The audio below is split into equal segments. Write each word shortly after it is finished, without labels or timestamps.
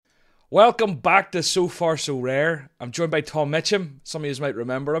Welcome back to So Far So Rare. I'm joined by Tom Mitcham. Some of you might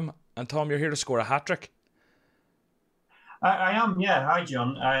remember him. And Tom, you're here to score a hat-trick. I am, yeah. Hi,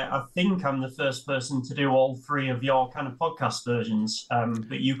 John. I think I'm the first person to do all three of your kind of podcast versions,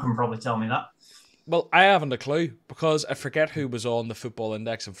 but you can probably tell me that. Well, I haven't a clue because I forget who was on the Football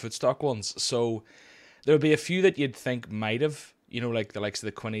Index and Footstock ones. So there would be a few that you'd think might have, like the likes of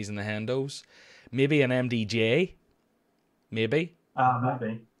the Quinnies and the Hendos. Maybe an MDJ. Maybe.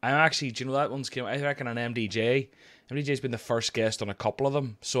 Maybe. I'm actually, do you know that one's came? I reckon an MDJ. MDJ's been the first guest on a couple of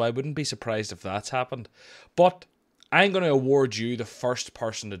them, so I wouldn't be surprised if that's happened. But I'm going to award you the first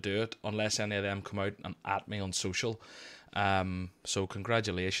person to do it, unless any of them come out and at me on social. So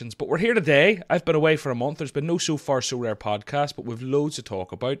congratulations. But we're here today. I've been away for a month. There's been no So Far So Rare podcast, but we've loads to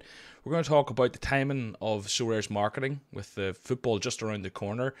talk about. We're going to talk about the timing of So Rare's marketing with the football just around the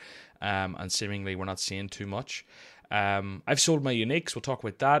corner, and seemingly we're not seeing too much. I've sold my uniques. We'll talk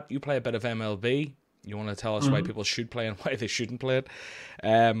about that. You play a bit of MLB. You want to tell us why people should play and why they shouldn't play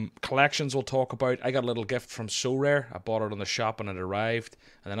it. Collections we'll talk about. I got a little gift from Sorare. I bought it on the shop and it arrived.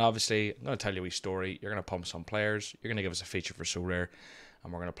 And then obviously, I'm going to tell you a wee story. You're going to pump some players. You're going to give us a feature for Sorare.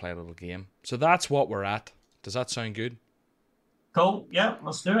 And we're going to play a little game. So that's what we're at. Does that sound good? Cool. Yeah,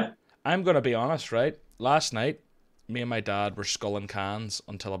 let's do it. I'm going to be honest, right? Last night, me and my dad were sculling cans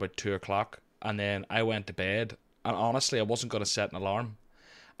until about 2 o'clock. And then I went to bed. And honestly, I wasn't going to set an alarm.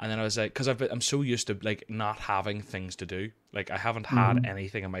 And then I was like, because I'm so used to like not having things to do. Like I haven't had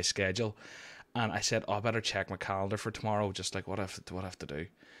anything in my schedule. And I said, I better check my calendar for tomorrow. Just like what I have to do.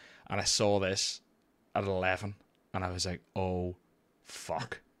 And I saw this at 11. And I was like, oh,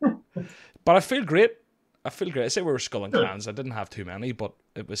 fuck. But I feel great. I say we were sculling cans. I didn't have too many, but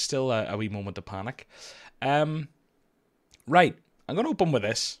it was still a wee moment of panic. Right. I'm going to open with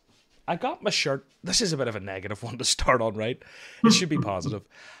this. I got my shirt. This is a bit of a negative one to start on, right? It should be positive.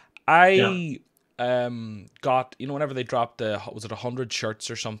 I got, whenever they dropped, was it 100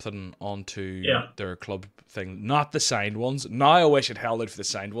 shirts or something onto their club thing? Not the signed ones. Now I wish it held out for the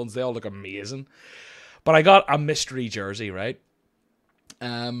signed ones. They all look amazing. But I got a mystery jersey, right?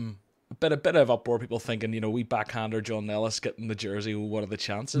 A bit of uproar, people thinking, we backhander John Ellis getting the jersey. What are the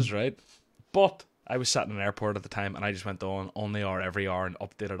chances, right? But I was sat in an airport at the time and I just went on the hour every hour and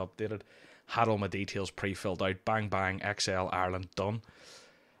updated. Had all my details pre-filled out. Bang, bang, XL, Ireland, done.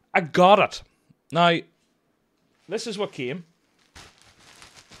 I got it. Now, this is what came.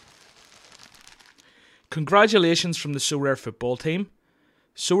 Congratulations from the So Rare football team.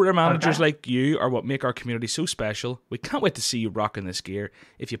 So Rare managers like you are what make our community so special. We can't wait to see you rocking this gear.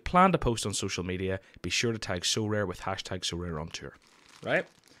 If you plan to post on social media, be sure to tag So Rare with hashtag So Rare on tour. Right?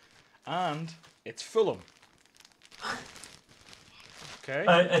 And it's Fulham. Okay.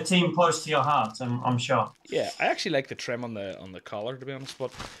 A team close to your heart, I'm sure. Yeah, I actually like the trim on the collar, to be honest.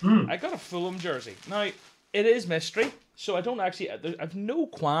 But I got a Fulham jersey. Now, it is mystery, so I don't actually. I've no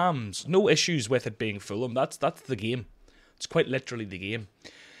qualms, no issues with it being Fulham. That's the game. It's quite literally the game.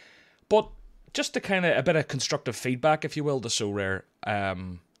 But just to kind of a bit of constructive feedback, if you will, to So Rare,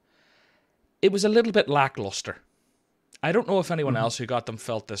 it was a little bit lackluster. I don't know if anyone else who got them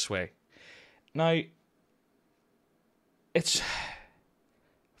felt this way. Now, it's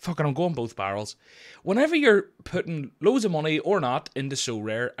fucking, I'm going both barrels. Whenever you're putting loads of money or not into So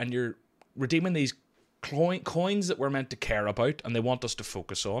Rare and you're redeeming these coins that we're meant to care about and they want us to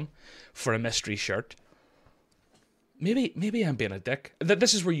focus on for a mystery shirt, maybe I'm being a dick.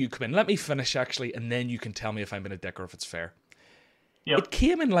 This is where you come in. Let me finish actually, and then you can tell me if I'm being a dick or if it's fair. Yep. It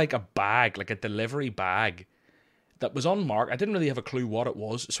came in like a bag, like a delivery bag that was unmarked. I didn't really have a clue what it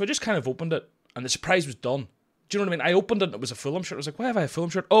was, so I just kind of opened it and the surprise was done. Do you know what I mean? I opened it and it was a Fulham shirt. I was like, why have I a Fulham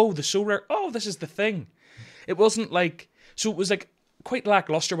shirt? Oh, the So Rare. Oh, this is the thing. It wasn't like... So it was like quite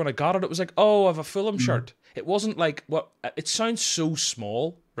lackluster when I got it. It was like, oh, I have a Fulham shirt. It wasn't like... It sounds so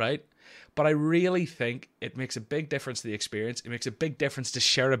small, right? But I really think it makes a big difference to the experience. It makes a big difference to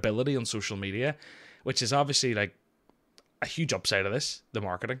shareability on social media, which is obviously like a huge upside of this, the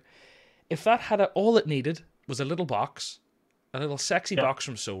marketing. If that had all it needed was a little box, a little sexy box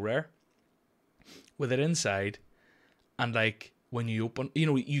from So Rare, with it inside, and like when you open,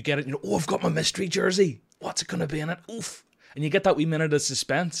 you get it, oh, I've got my mystery jersey. What's it going to be in it? Oof. And you get that wee minute of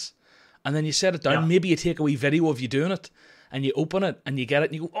suspense. And then you set it down. Yeah. Maybe you take a wee video of you doing it, and you open it, and you get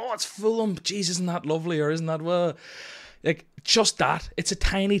it, and you go, oh, it's Fulham. Jeez, isn't that lovely? Or isn't that, well? Like, just that. It's a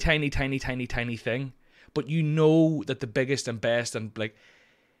tiny, tiny, tiny, tiny, tiny thing. But you know that the biggest and best and, like,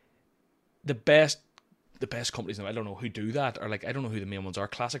 the best companies now, I don't know who do that, or like I don't know who the main ones are,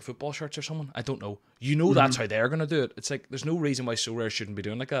 Classic Football Shirts or someone, I don't know. That's how they're gonna do it. It's like there's no reason why So Rare shouldn't be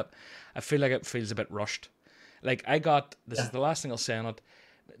doing like that. I feel like it feels a bit rushed. Like I got this is the last thing I'll say on it.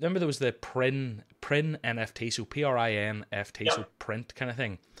 remember there was the Prin NFT, so PRINFT, Yep. so print kind of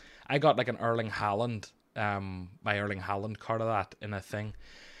thing. I got like an Erling Haaland, my Erling Haaland card of that in a thing,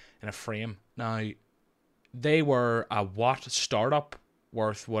 in a frame. Now, they were a startup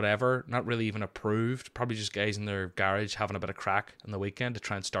worth whatever, not really even approved, probably just guys in their garage having a bit of crack on the weekend to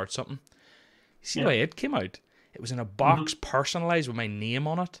try and start something. You see the way it came out? It was in a box, personalised with my name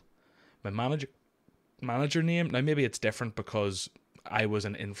on it, my manager name. Now maybe it's different because I was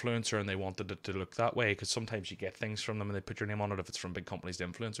an influencer and they wanted it to look that way, because sometimes you get things from them and they put your name on it if it's from big companies to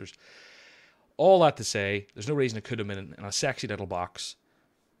influencers. All that to say, there's no reason it could have been in a sexy little box.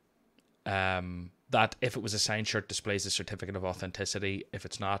 That if it was a signed shirt displays the certificate of authenticity. If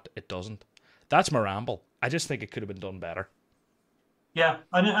it's not, it doesn't. That's my ramble. I just think it could have been done better. Yeah,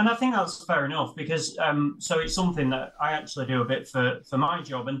 and I think that's fair enough, because so it's something that I actually do a bit for my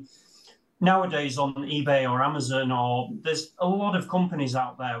job. And nowadays on eBay or Amazon, or there's a lot of companies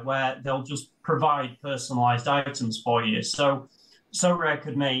out there where they'll just provide personalized items for you. So Sorare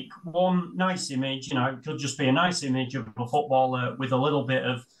could make one nice image, it could just be a nice image of a footballer with a little bit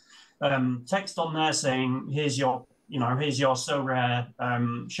of text on there saying, here's your Sorare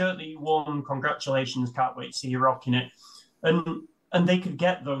shirt that you won. Congratulations, can't wait to see you rocking it. And they could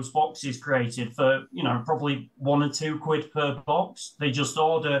get those boxes created for, probably £1 or £2 per box. They just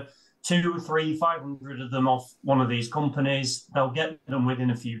order 2, 3, 500 of them off one of these companies. They'll get them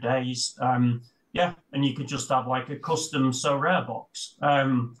within a few days. And you could just have like a custom Sorare box.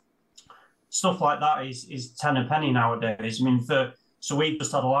 Stuff like that is 10 a penny nowadays. I mean, so we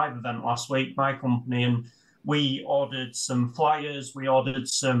just had a live event last week, my company, and we ordered some flyers. We ordered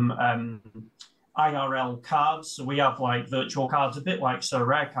some IRL cards. So we have like virtual cards, a bit like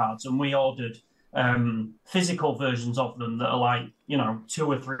Sorare cards, and we ordered physical versions of them that are like 2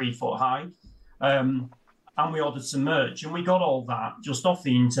 or 3 foot high. And we ordered some merch, and we got all that just off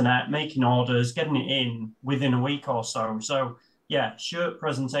the internet, making orders, getting it in within a week or so. So yeah, shirt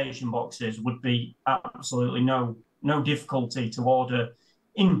presentation boxes would be absolutely no difficulty to order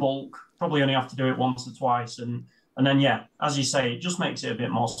in bulk. Probably only have to do it once or twice, and then yeah, as you say, it just makes it a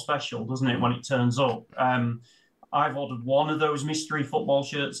bit more special, doesn't it, when it turns up? I've ordered one of those mystery football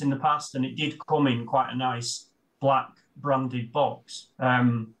shirts in the past, and it did come in quite a nice black branded box.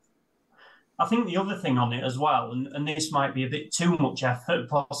 I think the other thing on it as well, and this might be a bit too much effort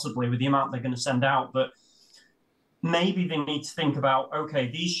possibly with the amount they're going to send out, but maybe they need to think about, okay,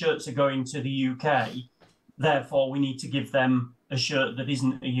 these shirts are going to the UK, therefore we need to give them a shirt that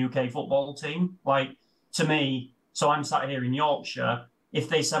isn't a UK football team. Like, to me, so I'm sat here in Yorkshire, if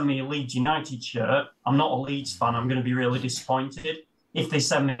they send me a Leeds United shirt, I'm not a Leeds fan, I'm going to be really disappointed. If they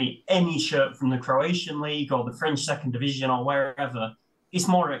send me any shirt from the Croatian League or the French Second Division or wherever, it's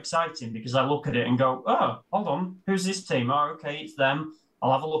more exciting because I look at it and go, oh, hold on, who's this team? Oh, okay, it's them.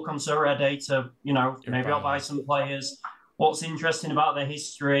 I'll have a look on Sorare data, maybe I'll buy some players. What's interesting about their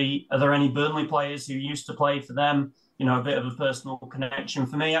history? Are there any Burnley players who used to play for them? A bit of a personal connection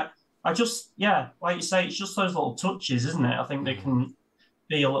for me. I just, like you say, it's just those little touches, isn't it? I think they can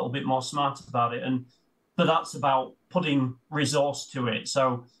be a little bit more smart about it. But that's about putting resource to it.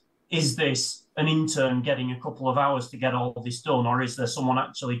 So is this an intern getting a couple of hours to get all this done, or is there someone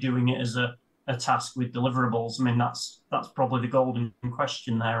actually doing it as a task with deliverables? I mean, that's probably the golden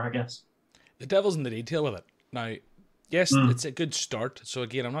question there, I guess. The devil's in the detail with it. Now, yes, it's a good start. So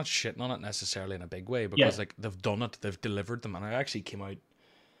again, I'm not shitting on it necessarily in a big way, because like they've done it, they've delivered them, and I actually came out.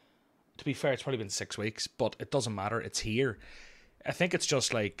 To be fair, it's probably been 6 weeks, but it doesn't matter. It's here. I think it's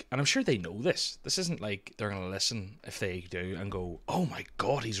just like, and I'm sure they know this. This isn't like they're going to listen if they do and go, oh my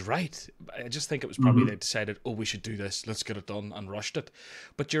God, he's right. I just think it was probably they decided, oh, we should do this. Let's get it done, and rushed it.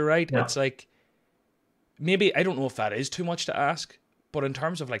 But you're right. Yeah. It's like, maybe, I don't know if that is too much to ask, but in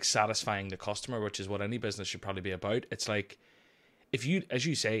terms of like satisfying the customer, which is what any business should probably be about, it's like, if you, as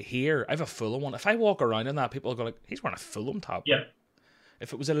you say, here, I have a Fulham one. If I walk around in that, people will go like, he's wearing a Fulham top. Yeah.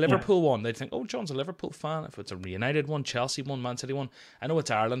 If it was a Liverpool one, they'd think, oh, John's a Liverpool fan. If it's a United one, Chelsea one, Man City one, I know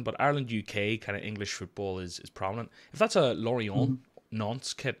it's Ireland, but Ireland, UK, kind of English football is prominent. If that's a Lorient,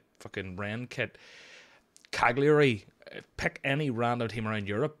 Nantes kit, fucking Rennes kit, Cagliari, pick any random team around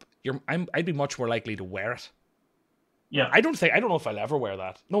Europe, I'd be much more likely to wear it. Yeah. I don't know if I'll ever wear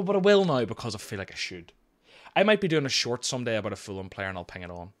that. No, but I will now because I feel like I should. I might be doing a short someday about a Fulham player and I'll ping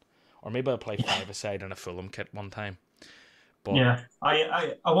it on. Or maybe I'll play 5-a-side in a Fulham kit one time. But yeah,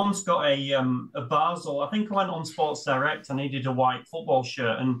 I once got a Basel. I think I went on Sports Direct. I needed a white football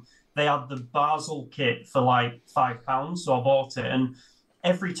shirt, and they had the Basel kit for like £5, so I bought it. And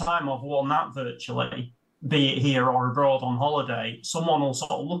every time I've worn that virtually, be it here or abroad on holiday, someone will sort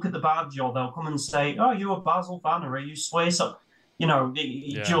of look at the badge, or they'll come and say, "Oh, you a Basel fan, or are you Swiss?" So,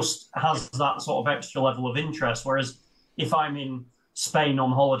 it just has that sort of extra level of interest. Whereas if I'm in Spain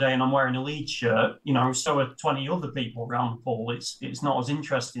on holiday and I'm wearing a Leeds shirt, so are 20 other people around the pool. It's not as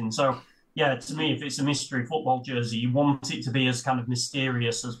interesting. So yeah, to me, if it's a mystery football jersey, you want it to be as kind of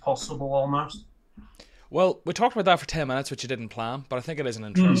mysterious as possible, almost. Well, we talked about that for 10 minutes, which you didn't plan, but I think it is an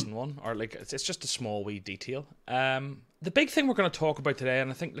interesting one, or like it's just a small wee detail. The big thing we're going to talk about today, and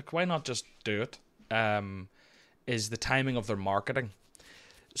I think, look, why not just do it, is the timing of their marketing.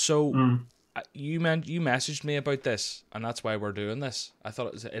 So you messaged me about this, and that's why we're doing this. I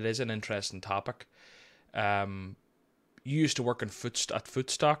thought it is an interesting topic. You used to work at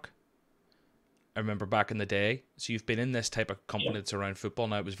Footstock. I remember back in the day. So you've been in this type of company that's around football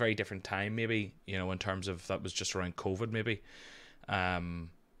now. It was a very different time, maybe, in terms of that was just around COVID, maybe.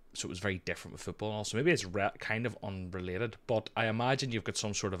 So it was very different with football and also. Maybe it's kind of unrelated, but I imagine you've got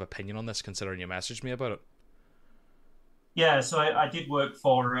some sort of opinion on this, considering you messaged me about it. Yeah, so I did work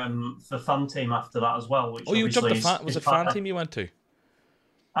for Fan Team after that as well. Which you jumped was it Fan Team you went to?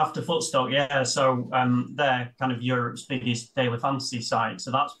 After Footstock, yeah. So they're kind of Europe's biggest daily fantasy site.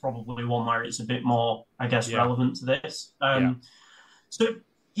 So that's probably one where it's a bit more, I guess, relevant to this. So,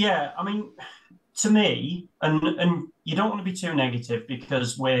 yeah, I mean, to me, and you don't want to be too negative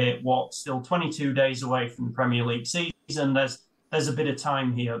because we're, still 22 days away from the Premier League season. There's a bit of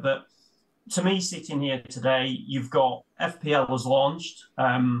time here. But to me, sitting here today, you've got FPL has launched.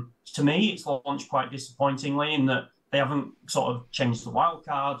 To me, it's launched quite disappointingly in that they haven't sort of changed the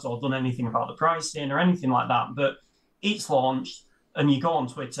wildcards or done anything about the pricing or anything like that. But it's launched, and you go on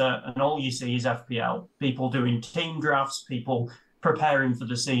Twitter, and all you see is FPL. People doing team drafts, people preparing for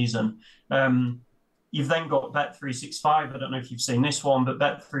the season. You've then got Bet365. I don't know if you've seen this one, but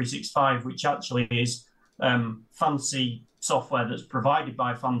Bet365, which actually is fancy software that's provided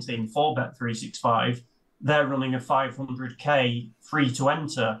by FanTeam for Bet365, they're running a 500k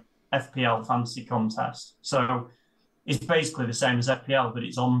free-to-enter FPL fantasy contest. So it's basically the same as FPL, but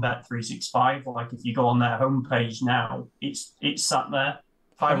it's on Bet365. Like if you go on their homepage now, it's sat there.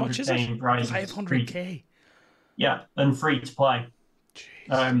 500k in prize. 500k. Yeah, and free to play.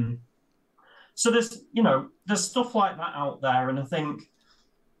 So there's stuff like that out there, and I think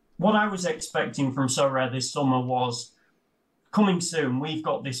what I was expecting from Sorare this summer was coming soon. We've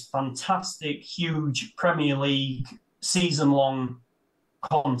got this fantastic, huge Premier League season-long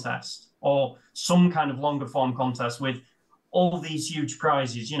contest, or some kind of longer form contest with all these huge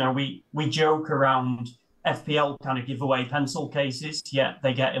prizes. We joke around FPL kind of give away pencil cases, yet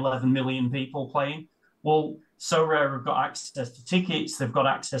they get 11 million people playing. Well, Sorare have got access to tickets, they've got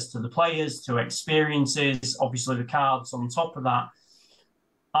access to the players, to experiences, obviously the cards on top of that.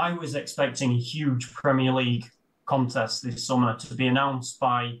 I was expecting a huge Premier League contest this summer to be announced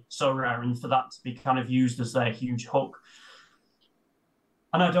by Sorare and for that to be kind of used as their huge hook.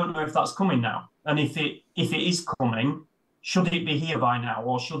 And I don't know if that's coming now. And if it is coming, should it be here by now?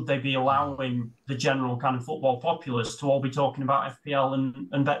 Or should they be allowing the general kind of football populace to all be talking about FPL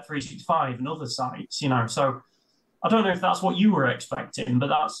and Bet365 and other sites, So I don't know if that's what you were expecting, but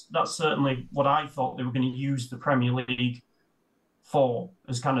that's certainly what I thought they were going to use the Premier League for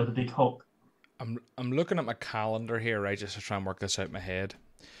as kind of the big hook. I'm looking at my calendar here, right, just to try and work this out in my head.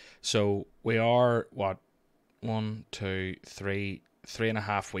 So we are,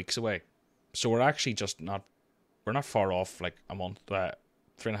 3.5 weeks away. So we're actually we're not far off like a month,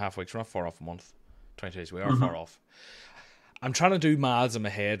 3.5 weeks, we're not far off a month, 20 days, we are far off. I'm trying to do maths in my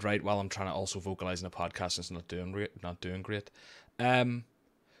head, right, while I'm trying to also vocalize in a podcast. It's not doing great.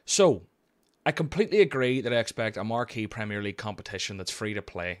 So I completely agree that I expect a marquee Premier League competition that's free to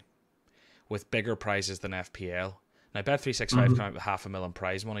play with bigger prizes than FPL. Now, Bet365 coming out with $500,000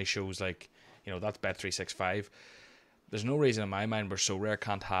 prize money shows that's Bet365. There's no reason in my mind where Sorare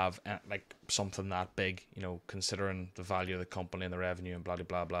can't have like something that big, considering the value of the company and the revenue and blah,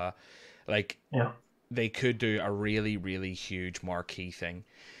 blah, blah. They could do a really, really huge marquee thing.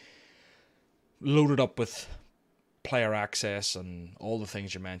 Loaded up with player access and all the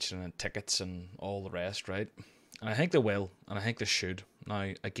things you're mentioning and tickets and all the rest, right? And I think they will, and I think they should.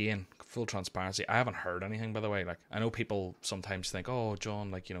 Now, again, full transparency, I haven't heard anything, by the way. Like, I know people sometimes think, oh,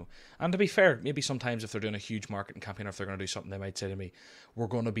 John, and to be fair, maybe sometimes if they're doing a huge marketing campaign or if they're going to do something, they might say to me, we're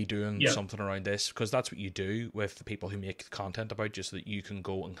going to be doing something around this, because that's what you do with the people who make content about you so that you can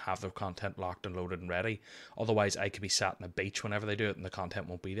go and have their content locked and loaded and ready. Otherwise, I could be sat on a beach whenever they do it and the content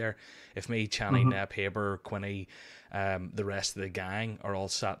won't be there. If me, Channy, Nep, Haber, Quinny, the rest of the gang are all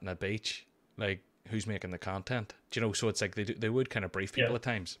sat on a beach, who's making the content? So it's like they would kind of brief people at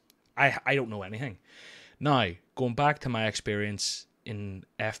times. I don't know anything. Now, going back to my experience in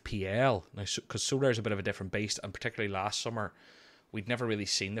FPL, because Sorare is a bit of a different beast, and particularly last summer, we'd never really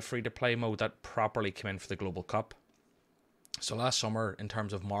seen the free-to-play mode that properly came in for the Global Cup. So last summer, in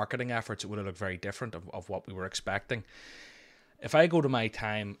terms of marketing efforts, it would have looked very different of what we were expecting. If I go to my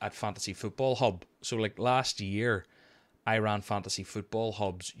time at Fantasy Football Hub, so like last year, I ran Fantasy Football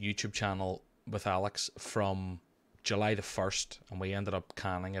Hub's YouTube channel with Alex from July the 1st, and we ended up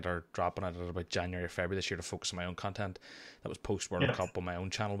canning it or dropping it at about January or February this year to focus on my own content. That was post-World Cup when my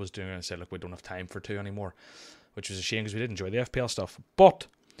own channel was doing it, and I said, look, we don't have time for two anymore, which was a shame because we did enjoy the FPL stuff. But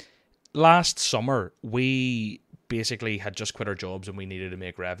last summer, we basically had just quit our jobs and we needed to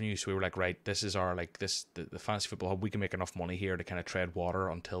make revenue, so we were like, right, this is our the Fantasy Football Hub, we can make enough money here to kind of tread water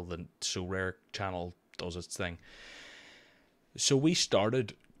until the Sorare channel does its thing. So we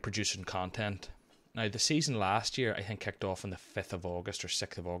started producing content. Now the season last year I think kicked off on the 5th of August or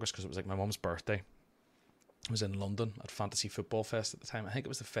 6th of August because it was like my mum's birthday. I was in London at Fantasy Football Fest at the time. I think it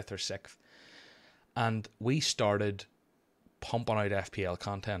was the 5th or 6th, and we started pumping out FPL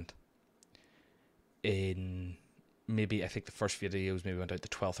content in maybe, I think the first videos maybe went out the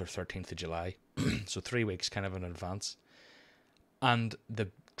 12th or 13th of July. So 3 weeks kind of in advance. And the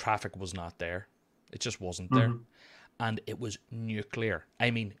traffic was not there. It just wasn't there. And it was nuclear.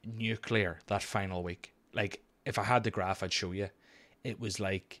 I mean, nuclear that final week. Like, if I had the graph, I'd show you. It was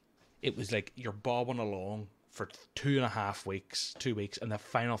like you're bobbing along for 2.5 weeks, 2 weeks, and the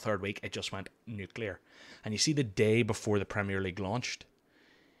final third week, it just went nuclear. And you see the day before the Premier League launched,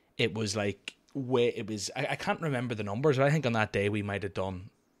 it was like, I can't remember the numbers, but I think on that day we might have done,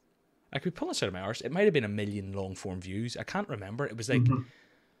 I could pull this out of my arse, it might have been 1 million long form views. I can't remember. It was like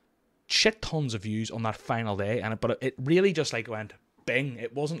shit tons of views on that final day, but it really just like went bing.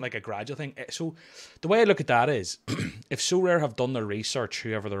 It wasn't like a gradual thing. So the way I look at that is, if Sorare have done their research,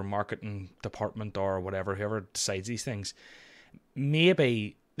 whoever their marketing department or whatever, whoever decides these things,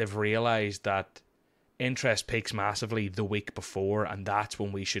 maybe they've realised that interest peaks massively the week before, and that's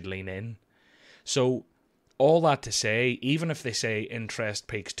when we should lean in. So all that to say, even if they say interest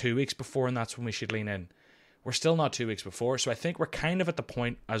peaks 2 weeks before and that's when we should lean in, we're still not 2 weeks before. So I think we're kind of at the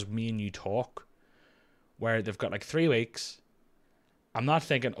point, as me and you talk, where they've got like 3 weeks. I'm not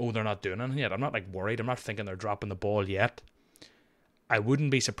thinking, oh, they're not doing anything yet. I'm not like worried. I'm not thinking they're dropping the ball yet. I wouldn't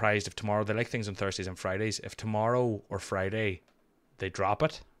be surprised if tomorrow, they like things on Thursdays and Fridays, if tomorrow or Friday they drop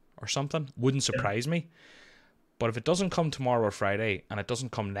it or something. Wouldn't surprise me. But if it doesn't come tomorrow or Friday, and it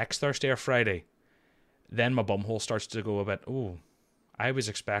doesn't come next Thursday or Friday, then my bumhole starts to go a bit, oh, I was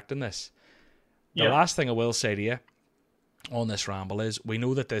expecting this. The last thing I will say to you on this ramble is, we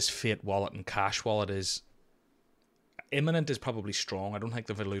know that this Fate wallet and Cash wallet is imminent, is probably strong. I don't think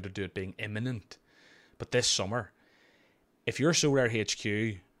they've alluded to it being imminent. But this summer, if you're Sorare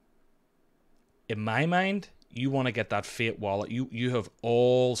HQ, in my mind, you want to get that Fate wallet. You have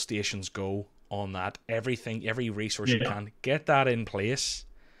all stations go on that. Everything, every resource you can. Get that in place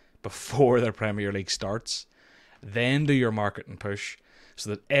before the Premier League starts. Then do your marketing push so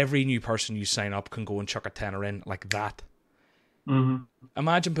that every new person you sign up can go and chuck a tenner in like that.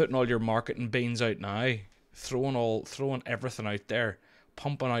 Imagine putting all your marketing beans out now, throwing everything out there,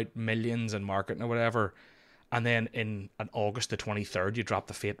 pumping out millions in marketing or whatever, and then in August the 23rd you drop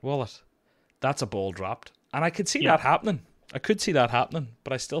the Fate wallet. That's a ball dropped. And I could see that happening. But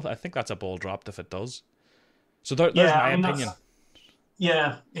I think that's a ball dropped if it does. So there's my opinion.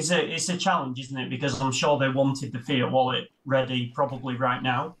 Yeah, it's a challenge, isn't it? Because I'm sure they wanted the Fiat wallet ready probably right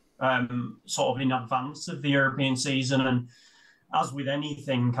now, sort of in advance of the European season. And as with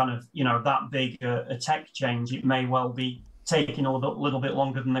anything kind of, that big a tech change, it may well be taking a little bit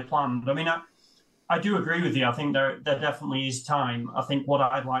longer than they planned. I mean, I do agree with you. I think there definitely is time. I think what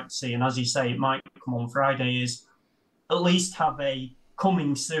I'd like to see, and as you say, it might come on Friday, is at least have a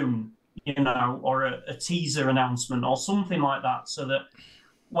coming soon, or a teaser announcement or something like that, so that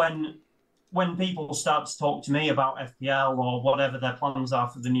when people start to talk to me about FPL or whatever their plans are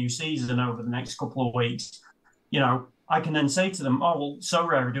for the new season over the next couple of weeks, I can then say to them, oh, well,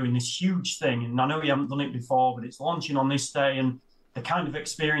 Sorare are doing this huge thing, and I know you haven't done it before, but it's launching on this day, and the kind of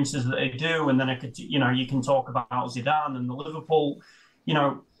experiences that they do, and then I could, you can talk about Zidane and the Liverpool.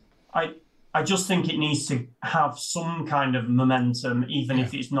 I just think it needs to have some kind of momentum, even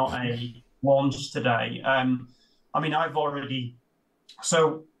if it's not a launch today.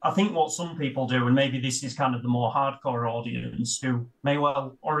 So I think what some people do, and maybe this is kind of the more hardcore audience who may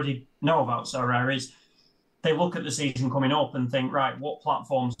well already know about Sorare, is they look at the season coming up and think, right, what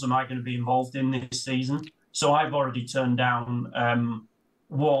platforms am I going to be involved in this season? So I've already turned down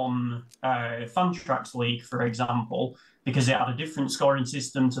one Fantrax League, for example, because it had a different scoring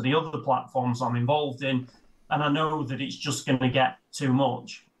system to the other platforms I'm involved in. And I know that it's just going to get too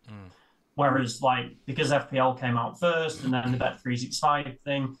much. Whereas, like, because FPL came out first and then the Bet365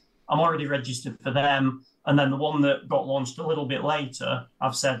 thing, I'm already registered for them. And then the one that got launched a little bit later,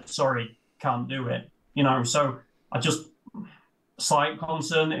 I've said, sorry, can't do it. So I just, slight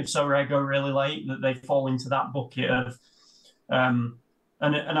concern that if Sorare go really late, that they fall into that bucket of, and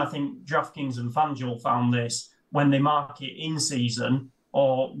I think DraftKings and FanDuel found this when they market in season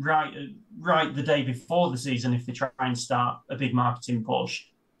or right the day before the season. If they try and start a big marketing push,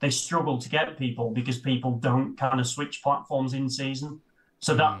 they struggle to get people because people don't kind of switch platforms in season.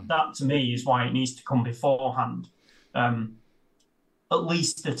 So that to me is why it needs to come beforehand. At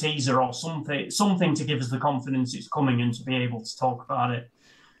least a teaser or something to give us the confidence it's coming and to be able to talk about it.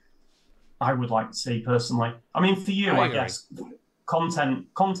 I would like to see personally. I mean, for you, I guess,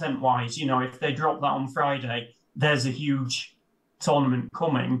 content wise, if they drop that on Friday, there's a huge tournament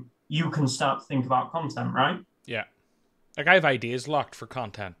coming. You can start to think about content, right? Yeah. Like, I have ideas locked for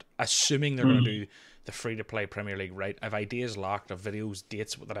content, assuming they're going to do the free-to-play Premier League right. I have ideas locked of videos,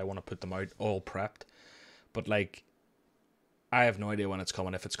 dates that I want to put them out, all prepped. But, like, I have no idea when it's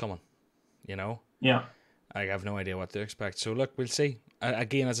coming, if it's coming, Yeah. I have no idea what to expect. So, look, we'll see.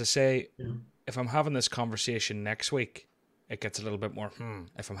 Again, as I say, if I'm having this conversation next week, it gets a little bit more,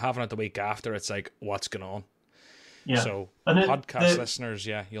 If I'm having it the week after, it's like, what's going on? Yeah. So, podcast listeners,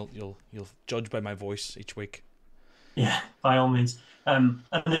 you'll judge by my voice each week. Yeah, by all means. And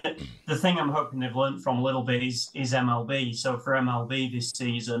the thing I'm hoping they've learned from a little bit is MLB. So for MLB this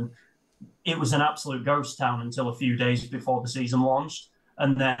season, it was an absolute ghost town until a few days before the season launched.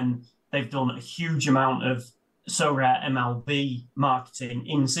 And then they've done a huge amount of Sorare MLB marketing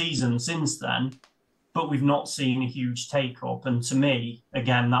in season since then, but we've not seen a huge take up. And to me,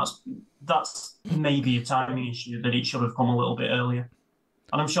 again, that's maybe a timing issue, that it should have come a little bit earlier.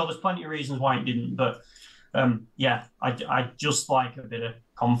 And I'm sure there's plenty of reasons why it didn't, but I just like a bit of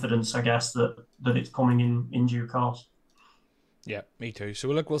confidence, I guess, that it's coming in due course. Yeah, me too. So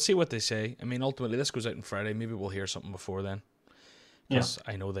look, we'll see what they say. I mean, ultimately, this goes out on Friday. Maybe we'll hear something before then. Because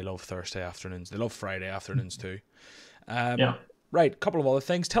I know they love Thursday afternoons. They love Friday afternoons too. Right, a couple of other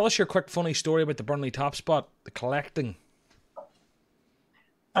things. Tell us your quick funny story about the Burnley top spot, the collecting.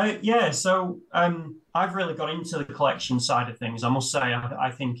 So I've really got into the collection side of things. I must say, I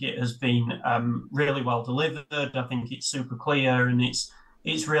think it has been really well delivered. I think it's super clear, and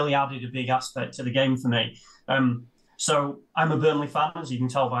it's really added a big aspect to the game for me. So I'm a Burnley fan, as you can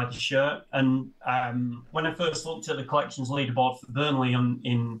tell by the shirt. And when I first looked at the collections leaderboard for Burnley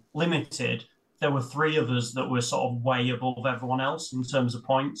in Limited, there were 3 of us that were sort of way above everyone else in terms of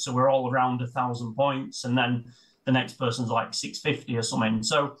points. So we're all around 1,000 points, and then the next person's like 650 or something.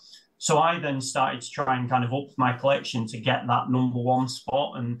 So I then started to try and kind of up my collection to get that number 1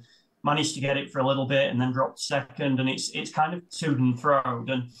 spot, and managed to get it for a little bit, and then dropped second. And it's kind of to and fro.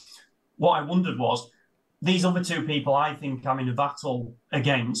 And what I wondered was, these other 2 people I think I'm in a battle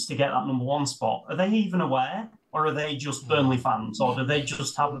against to get that number 1 spot, are they even aware? Or are they just Burnley fans? Or do they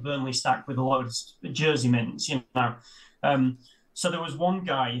just have a Burnley stack with a load of jersey mints, So there was one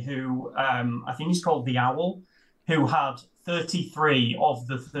guy who, I think he's called the Owl, who had 33 of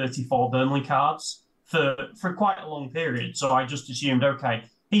the 34 Burnley cards for quite a long period. So I just assumed, okay,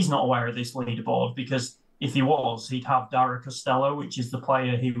 he's not aware of this leaderboard, because if he was, he'd have Dara Costello, which is the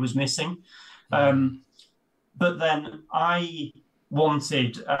player he was missing. But then I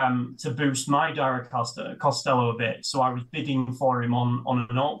wanted to boost my Dara Costello a bit. So I was bidding for him on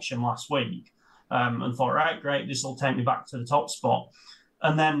an auction last week, and thought, right, great, this will take me back to the top spot.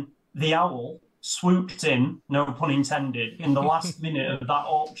 And then the Owl swooped in, no pun intended, in the last minute of that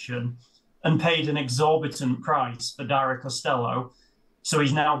auction and paid an exorbitant price for Dara Costello. So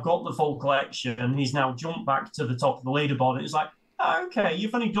he's now got the full collection. He's now jumped back to the top of the leaderboard. And it's like, okay,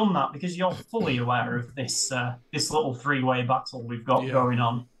 you've only done that because you're fully aware of this little 3-way battle we've got going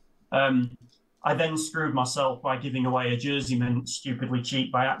on. I then screwed myself by giving away a jersey mint stupidly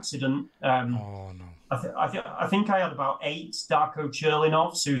cheap by accident. Oh, no. I think I had about 8 Darko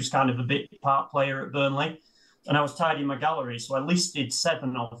Cherlinovs, who's kind of a bit part player at Burnley. And I was tidying my gallery, so I listed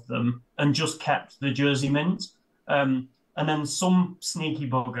 7 of them and just kept the jersey mint. And then some sneaky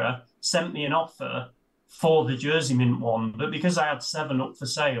bugger sent me an offer for the jersey mint one, but because I had 7 up for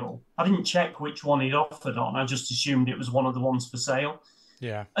sale, I didn't check which one he'd offered on. I just assumed it was one of the ones for sale.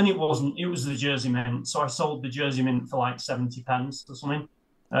 Yeah. And it wasn't. It was the jersey mint. So I sold the jersey mint for like 70 pence or something.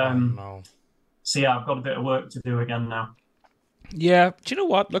 No. So yeah, I've got a bit of work to do again now. Yeah. Do you know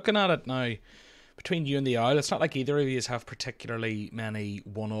what? Looking at it now, between you and the Owl, it's not like either of you have particularly many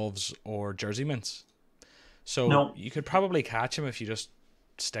one-offs or jersey mints. So you could probably catch him if you just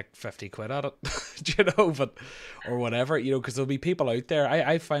stick 50 quid at it, you know, but or whatever, you know, because there'll be people out there.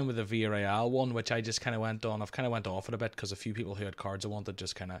 I find with the Villarreal one, which I just kind of went on, I've kind of went off it a bit because a few people who had cards I wanted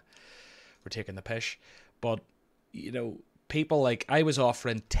just kind of were taking the pish. But, you know, people like, I was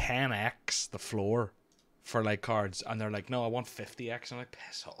offering 10x the floor for like cards, and they're like, no, I want 50x. I'm like,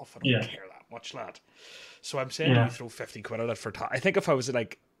 piss off, I don't care that much, lad. So I'm saying you throw 50 quid at it for I think if I was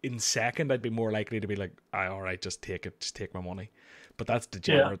like in second, I'd be more likely to be like, all right, just take it, just take my money. But that's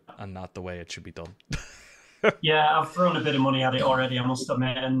degenerate and not the way it should be done. Yeah, I've thrown a bit of money at it already, I must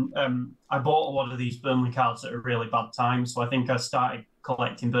admit. And I bought a lot of these Burnley cards at a really bad time. So I think I started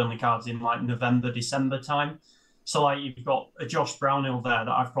collecting Burnley cards in like November, December time. So like you've got a Josh Brownhill there that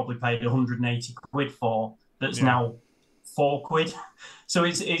I've probably paid 180 quid for that's now £4. So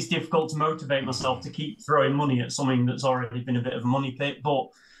it's difficult to motivate myself to keep throwing money at something that's already been a bit of a money pit. But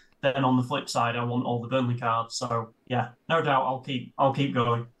then on the flip side, I want all the Burnley cards. So yeah, no doubt I'll keep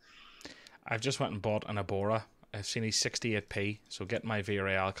going. I've just went and bought an Abora. I've seen he's 68p, so get my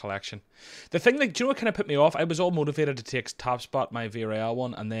Villarreal collection. The thing that, do you know what kind of put me off? I was all motivated to take top spot, my Villarreal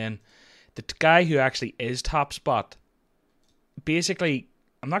one, and then the guy who actually is top spot, basically,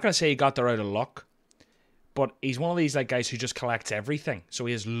 I'm not going to say he got there out of luck, but he's one of these like guys who just collects everything. So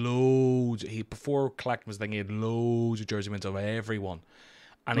he has loads. Before collecting was thing, he had loads of jersey mints of everyone,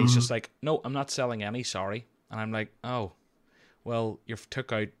 and he's just like, no, I'm not selling any. Sorry. And I'm like, oh, well, you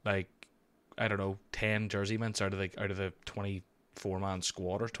took out like, I don't know, 10 jersey mints out of the 24-man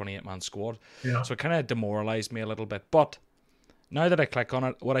squad or 28-man squad. Yeah. So it kind of demoralized me a little bit. But now that I click on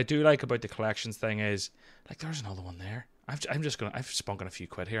it, what I do like about the collections thing is, like, there's another one there. I've spunk on a few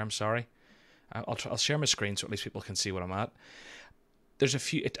quid here. I'm sorry. I'll share my screen so at least people can see what I'm at. There's a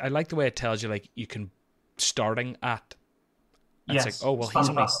few. I like the way it tells you, like, you can starting at. It's like, oh well,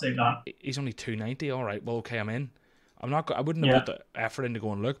 he's only 290. All right, well, okay, I'm in. I wouldn't have put the effort in to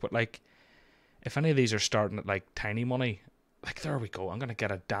go and look, but like, if any of these are starting at like tiny money, like, there we go. I'm gonna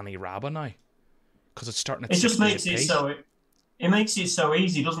get a Danny Rabba now because it's starting at. It just makes it so. It makes it so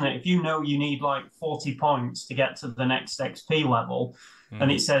easy, doesn't it? If you know you need like 40 points to get to the next XP level,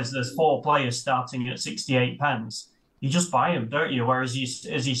 and it says there's 4 players starting at 68 pence, you just buy them, don't you? Whereas,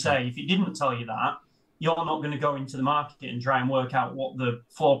 as you say, if it didn't tell you that, you're not going to go into the market and try and work out what the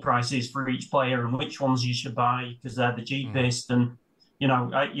floor price is for each player and which ones you should buy because they're the cheapest. And, you know,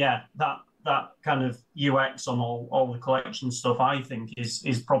 that kind of UX on all the collection stuff, I think,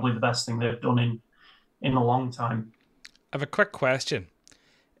 is probably the best thing they've done in a long time. I have a quick question.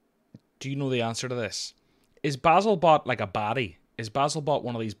 Do you know the answer to this? Is Basilbot like a baddie? Is Basilbot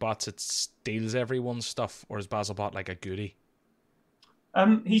one of these bots that steals everyone's stuff, or is Basilbot like a goodie?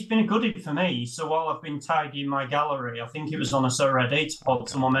 He's been a goodie for me. So while I've been tidying my gallery, I think it was on a Sorare data pod,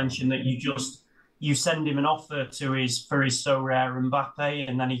 someone mentioned that you send him an offer for his Sorare and Mbappe,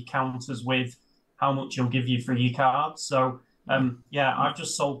 and then he counters with how much he'll give you for your card. So I've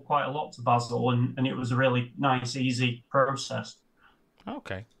just sold quite a lot to Basil, and it was a really nice, easy process.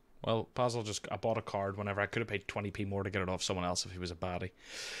 Okay. Well, Basil I bought a card whenever I could have paid 20p more to get it off someone else if he was a baddie.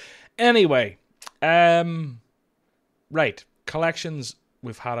 Anyway, right, collections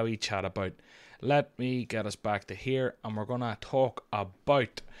we've had a wee chat about. Let me get us back to here, and we're going to talk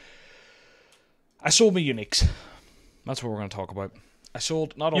about... I sold my uniques. That's what we're going to talk about. I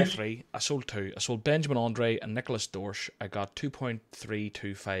sold not all 3, I sold 2. I sold Benjamin Andre and Nicholas Dorsch. I got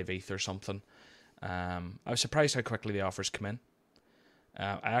 2.325 ETH or something. I was surprised how quickly the offers come in.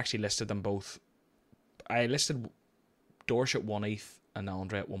 I actually listed them both. I listed Dorsch at 1 ETH and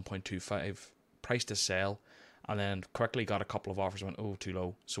Andre at 1.25. Price to sell. And then quickly got a couple of offers. Went, oh, too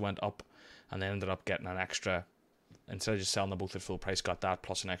low. So went up and then ended up getting an extra. Instead of just selling them both at full price, got that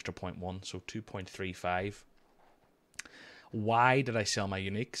plus an extra 0.1. So 2.35. Why did I sell my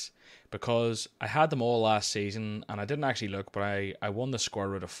uniques? Because I had them all last season and I didn't actually look, but I won the square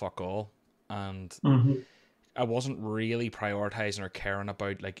root of fuck all. And I wasn't really prioritizing or caring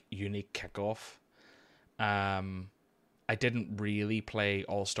about like unique kickoff. I didn't really play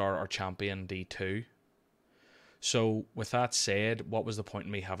All-Star or Champion D2. So with that said, what was the point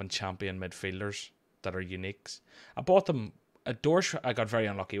in me having champion midfielders that are uniques? I bought them. A Dorsch I got very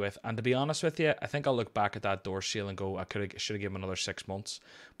unlucky with, and to be honest with you, I think I'll look back at that Dorsch sale and go, should have given him another 6 months,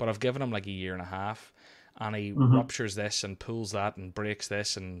 but I've given him like a year and a half, and he ruptures this and pulls that and breaks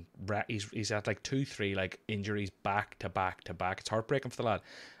this, and he's at like 2-3 like injuries back to back to back. It's heartbreaking for the lad,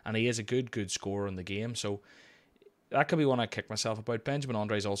 and he is a good scorer in the game, so that could be one I kick myself about. Benjamin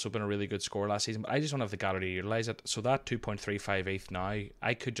Andre's also been a really good scorer last season, but I just don't have the gallery to utilise it. So that 2.35 ETH now,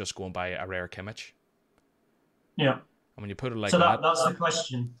 I could just go and buy a rare Kimmich. Yeah. And when you put it like that's the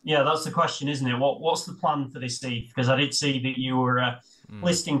question. Yeah, that's the question, isn't it? What's the plan for this ETH? Because I did see that you were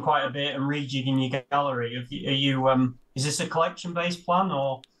listing quite a bit and rejigging your gallery. Is this a collection-based plan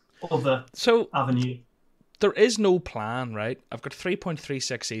or other avenue? There is no plan, right? I've got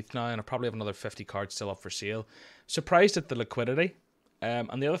 3.36 ETH now, and I probably have another 50 cards still up for sale. Surprised at the liquidity.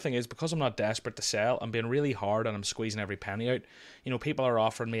 And the other thing is, because I'm not desperate to sell, I'm being really hard and I'm squeezing every penny out. People are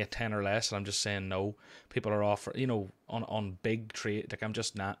offering me a 10 or less, and I'm just saying no. People are offering, on big trade, like I'm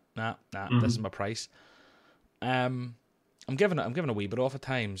just nah. This is my price. I'm giving a wee bit off at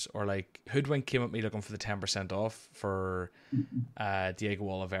times, or like Hoodwink came at me looking for the 10% off for Diego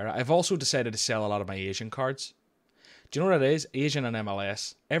Oliveira. I've also decided to sell a lot of my Asian cards. Do you know what it is? Asian and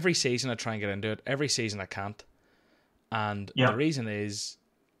MLS. Every season I try and get into it. Every season I can't. And the reason is,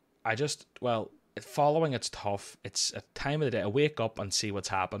 following it's tough. It's a time of the day. I wake up and see what's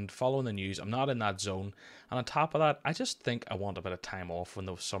happened, following the news. I'm not in that zone. And on top of that, I just think I want a bit of time off when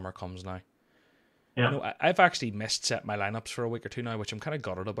the summer comes now. Yeah. I've actually missed set my lineups for a week or two now, which I'm kind of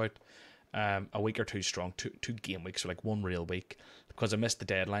gutted about. A week or two strong, two game weeks, so like one real week, because I missed the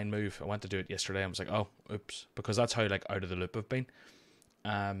deadline move. I went to do it yesterday. I was like, oh, oops, because that's how like out of the loop I've been.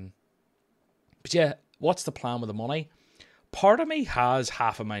 But yeah, what's the plan with the money? Part of me has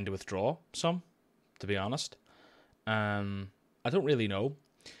half a mind to withdraw some, to be honest. I don't really know.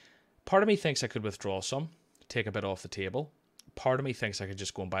 Part of me thinks I could withdraw some, take a bit off the table. Part of me thinks I could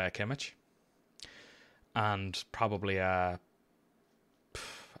just go and buy a Kimmich. And probably I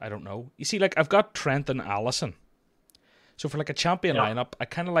don't know. You see, like, I've got Trent and Allison. So for like a champion lineup, I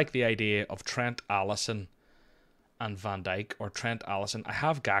kind of like the idea of Trent, Allison, and Van Dijk, or Trent, Allison. I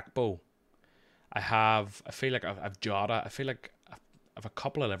have Gakpo. I feel like I've Jota. I feel like I've a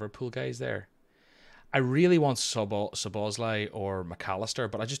couple of Liverpool guys there. I really want Szoboszlai or McAllister,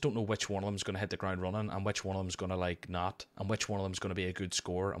 but I just don't know which one of them is going to hit the ground running, and which one of them is going to like not, and which one of them is going to be a good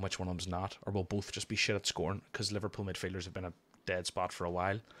scorer, and which one of them's not, or will both just be shit at scoring, because Liverpool midfielders have been a dead spot for a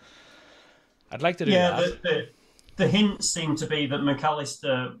while. I'd like to do that. The hints seem to be that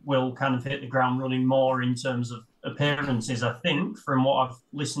McAllister will kind of hit the ground running more in terms of appearances, I think, from what I've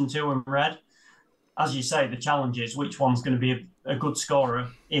listened to and read. As you say, the challenge is which one's going to be a good scorer,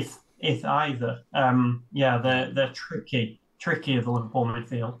 if either. They're tricky of the Liverpool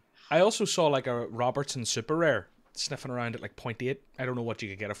midfield. I also saw like a Robertson super rare sniffing around at like 0.8. I don't know what you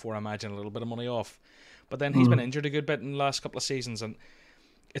could get it for. I imagine a little bit of money off. But then he's been injured a good bit in the last couple of seasons, and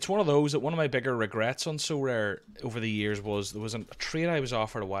it's one of those that one of my bigger regrets on So Rare over the years was there was a trade I was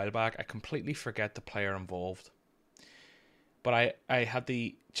offered a while back. I completely forget the player involved. But I had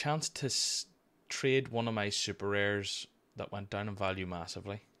the chance to trade one of my super rares that went down in value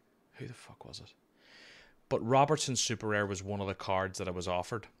massively. Who the fuck was it? But Robertson super rare was one of the cards that I was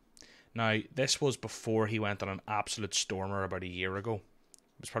offered. Now, this was before he went on an absolute stormer about a year ago.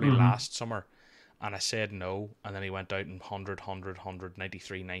 It was probably last summer. And I said no, and then he went out in 100,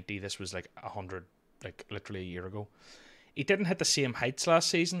 93, 90. This was like 100, like literally a year ago. He didn't hit the same heights last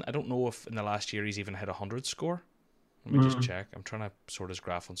season. I don't know if in the last year he's even hit a 100 score. Let me just check. I'm trying to sort his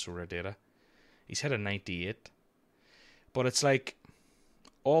graph on Sorare data. He's hit a 98. But it's like,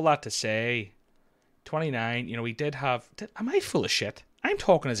 all that to say, 29, he did have... Am I full of shit? I'm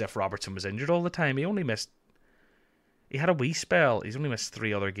talking as if Robertson was injured all the time. He had a wee spell. He's only missed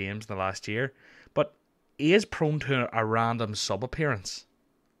 3 other games in the last year. But he is prone to a random sub-appearance.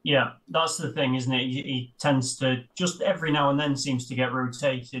 Yeah, that's the thing, isn't it? He tends to, just every now and then, seems to get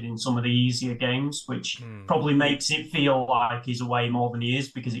rotated in some of the easier games, which probably makes it feel like he's away more than he is,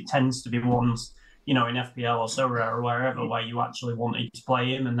 because it tends to be ones, in FPL or Sorare or wherever, where you actually wanted to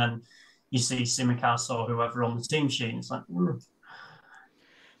play him, and then you see Simicast or whoever on the team sheet, and it's like...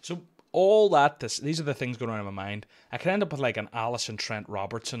 So all that, these are the things going on in my mind. I could end up with like an Allison, Trent,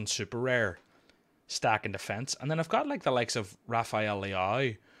 Robertson super rare stack in defence, and then I've got like the likes of Rafael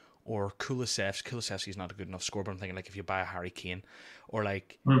Leao or Kulusevski. Kulusevski's not a good enough score, but I'm thinking like if you buy a Harry Kane, or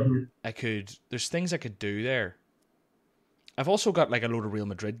like there's things I could do there. I've also got like a load of Real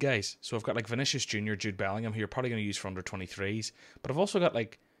Madrid guys, so I've got like Vinicius Jr., Jude Bellingham, who you're probably going to use for under 23s, but I've also got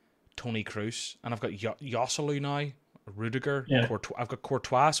like Toni Kroos, and I've got Joselu now, Rudiger, I've got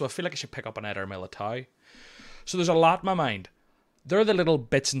Courtois, so I feel like I should pick up an Eder Militao. So there's a lot in my mind. They're the little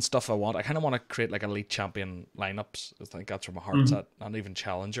bits and stuff I want. I kind of want to create like elite champion lineups. I think that's where my heart's at, not even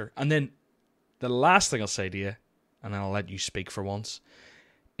challenger. And then the last thing I'll say to you, and then I'll let you speak for once,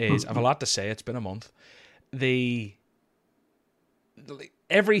 is I have a lot to say. It's been a month.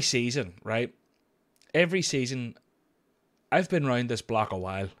 Every season, right? Every season, I've been around this block a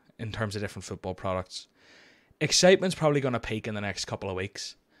while in terms of different football products. Excitement's probably going to peak in the next couple of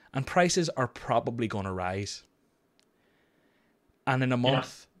weeks, and prices are probably going to rise. And in a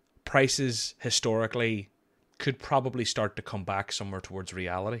month, prices historically could probably start to come back somewhere towards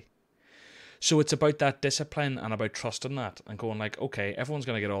reality. So it's about that discipline and about trusting that and going like, okay, everyone's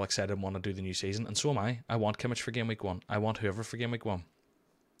going to get all excited and want to do the new season, and so am I. I want Kimmich for game week 1. I want whoever for game week 1.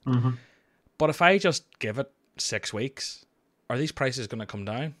 Mm-hmm. But if I just give it 6 weeks, are these prices going to come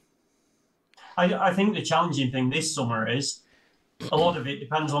down? I think the challenging thing this summer is a lot of it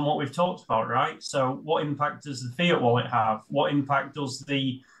depends on what we've talked about, right? So what impact does the Fiat wallet have? What impact does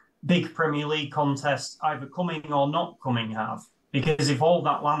the big Premier League contest either coming or not coming have? Because if all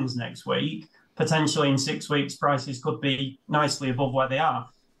that lands next week, potentially in 6 weeks, prices could be nicely above where they are.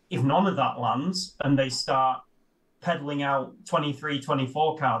 If none of that lands and they start peddling out 23,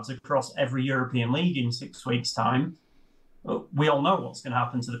 24 cards across every European league in 6 weeks' time, we all know what's going to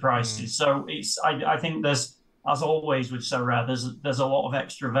happen to the prices. So I think there's, as always with Sorare, there's a lot of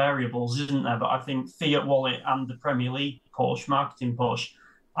extra variables, isn't there? But I think Fiat Wallet and the Premier League push, marketing push,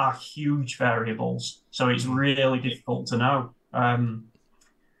 are huge variables. So it's really difficult to know.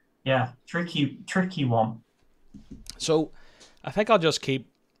 Tricky one. So I think I'll just keep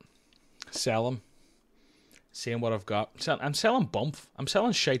selling, seeing what I've got. I'm selling bump. I'm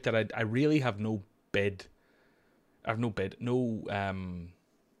selling shite that I really have no bid. I have no bid, no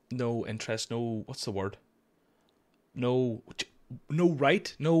interest, no, what's the word? No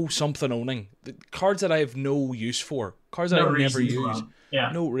right, no something owning. The cards that I have no use for, cards that I never use.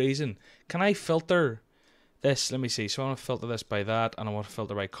 Yeah. No reason. Can I filter this? Let me see. So I want to filter this by that, and I want to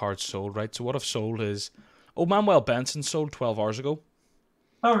filter by cards sold, right? So what I've sold is, Manuel Benson sold 12 hours ago.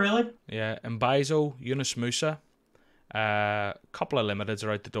 Oh, really? Yeah. Mbaizo, Yunus Musa, a couple of limiteds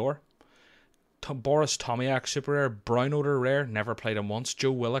are out the door. Boris Tomiak, super rare. Brown Odor, rare. Never played him once.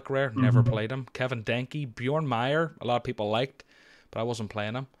 Joe Willock, rare. Never played him. Kevin Denke, Bjorn Meyer, a lot of people liked, but I wasn't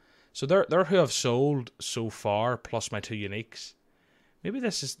playing him. So they're who I've sold so far, plus my 2 uniques. Maybe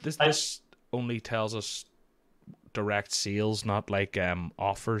this only tells us direct sales, not like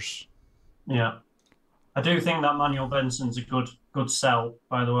offers. Yeah, I do think that Manuel Benson's a good sell.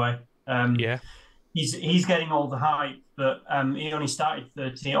 By the way, yeah, he's getting all the hype, but he only started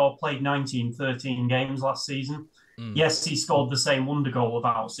 13 or played 13 games last season. Yes, he scored the same wonder goal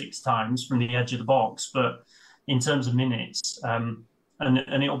about 6 times from the edge of the box, but in terms of minutes, and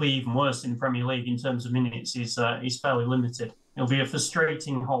it'll be even worse in Premier League in terms of minutes. He's fairly limited. It'll be a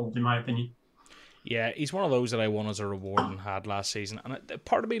frustrating hold, in my opinion. Yeah, he's one of those that I won as a reward and had last season. And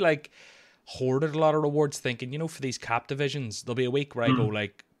part of me, hoarded a lot of rewards thinking, for these cap divisions, there'll be a week where I go,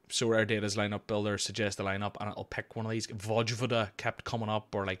 Sorare Data's lineup builder, suggest a lineup, and it'll pick one of these. Vojvoda kept coming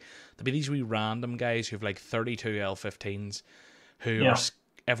up, or, there'll be these wee random guys who have, 32 L15s who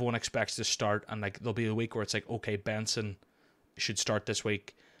everyone expects to start, and, there'll be a week where it's okay, Benson should start this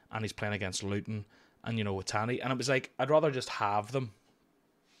week, and he's playing against Luton, and, Watani. And it was I'd rather just have them,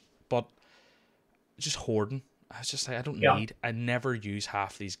 but just hoarding. I was just I don't need. I never use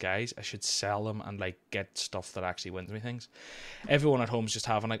half these guys. I should sell them and get stuff that actually wins me things. Everyone at home's just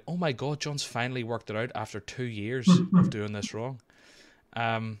having oh my god, John's finally worked it out after 2 years of doing this wrong.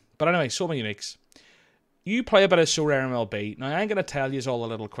 But anyway, so many uniques. You play a bit of Sorare MLB. Now I'm going to tell you all a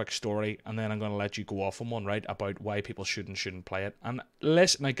little quick story, and then I'm going to let you go off on one, right, about why people should and shouldn't play it. And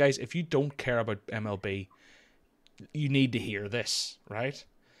listen, now guys, if you don't care about MLB, you need to hear this, right?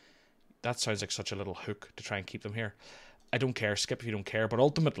 That sounds like such a little hook to try and keep them here. I don't care. Skip if you don't care. But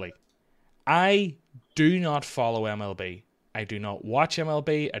ultimately, I do not follow MLB. I do not watch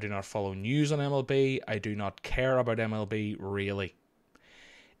MLB. I do not follow news on MLB. I do not care about MLB, really.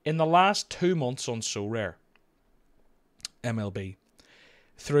 In the last 2 months on Sorare, MLB,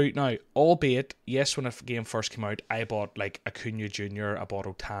 now, albeit, yes, when a game first came out, I bought Acuna Jr., I bought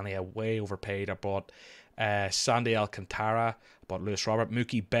Otani, I way overpaid, I bought Sandy Alcantara, I bought Lewis Robert,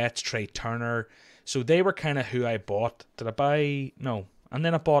 Mookie Betts, Trey Turner. So they were kind of who I bought. Did I buy? No. And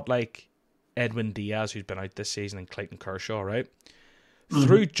then I bought Edwin Diaz, who's been out this season, and Clayton Kershaw, right?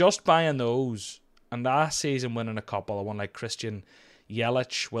 Through just buying those, and last season winning a couple, I won Christian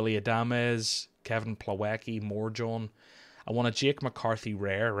Yelich, Willie Adames, Kevin Plawecki, Morjon. I won a Jake McCarthy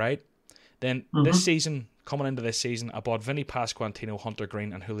rare, right? Then this season, coming into this season, I bought Vinny Pasquantino, Hunter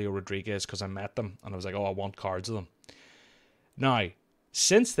Green, and Julio Rodriguez because I met them, and I was I want cards of them. Now,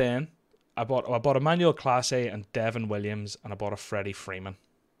 since then, I bought Emmanuel Clase and Devin Williams, and I bought a Freddie Freeman.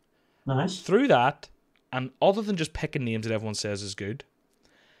 Nice. Through that, and other than just picking names that everyone says is good,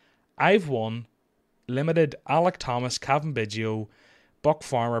 I've won limited Alec Thomas, Kevin Biggio, Buck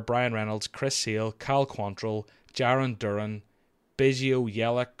Farmer, Brian Reynolds, Chris Sale, Cal Quantrill, Jaron Duran, Biggio,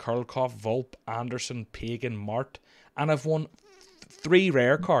 Yelich, Kurlkoff, Volpe, Anderson, Pagan, Mart, and I've won 3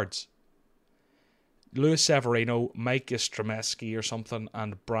 rare cards. Luis Severino, Mike Yastrzemski or something,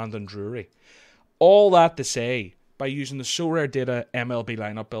 and Brandon Drury. all that to say, by using the Sorare Data MLB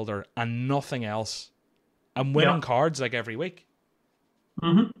lineup builder and nothing else, I'm winning cards like every week.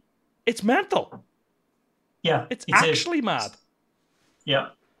 Mm-hmm. It's mental. Yeah, it's actually mad. Yeah.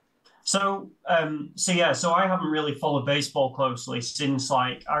 So I haven't really followed baseball closely since,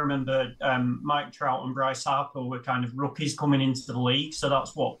 like, I remember Mike Trout and Bryce Harper were kind of rookies coming into the league. So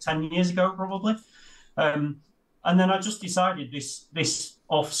that's what, 10 years ago, probably. And then I just decided this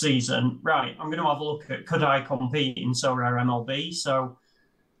off season, right, I'm going to have a look at, could I compete in Sorare MLB? So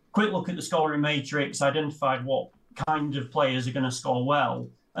quick look at the scoring matrix, identified what kind of players are going to score well.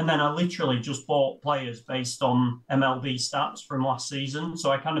 And then I literally just bought players based on MLB stats from last season.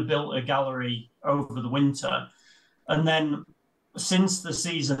 So I kind of built a gallery over the winter. And then since the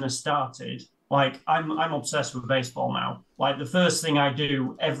season has started, like, I'm obsessed with baseball now. Like, the first thing I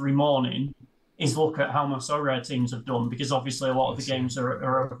do every morning is look at how my Sorare teams have done, because obviously a lot of the games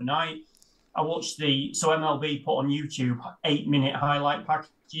are overnight. I watch so MLB put on YouTube 8-minute highlight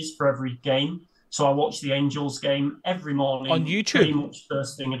packages for every game. So I watch the Angels game every morning on YouTube. Pretty much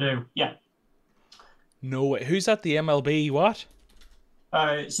first thing I do. Yeah. No way. Who's at the MLB? What?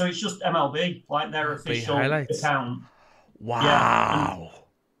 So it's just MLB, like their official account. Wow.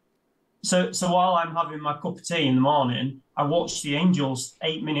 Yeah. So while I'm having my cup of tea in the morning, I watch the Angels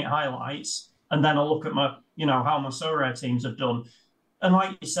 8-minute highlights, and then I look at my, how my Sorare teams have done. And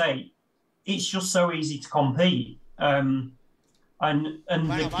like you say, it's just so easy to compete. And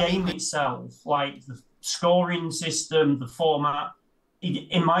the game itself, like the scoring system, the format,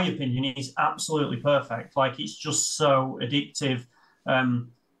 in my opinion, is absolutely perfect. Like, it's just so addictive.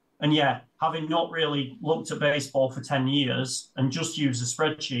 And yeah, having not really looked at baseball for 10 years and just used a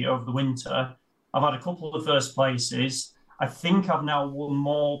spreadsheet over the winter, I've had a couple of first places. I think I've now won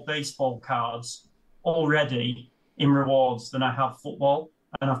more baseball cards already in rewards than I have football.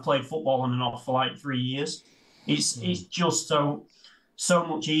 And I've played football on and off for like 3 years. It's just so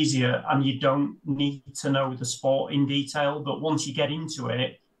much easier, and you don't need to know the sport in detail. But once you get into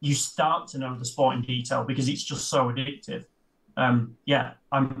it, you start to know the sport in detail because it's just so addictive.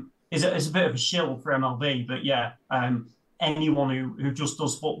 It's a bit of a shill for MLB, but yeah, anyone who just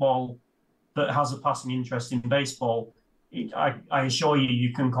does football that has a passing interest in baseball, I assure you,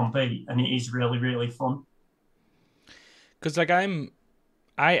 you can compete, and it is really, really fun. Because like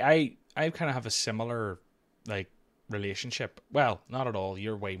I kind of have a similar like relationship. Well, not at all.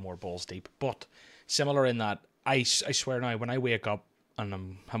 You're way more balls deep, but similar in that I swear now, when I wake up and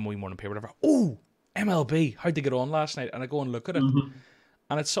I'm having a morning paper, whatever. Oh, MLB, how'd they get on last night? And I go and look at it,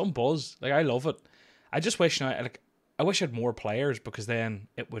 and it's some buzz. Like, I love it. I just wish now, I wish I had more players, because then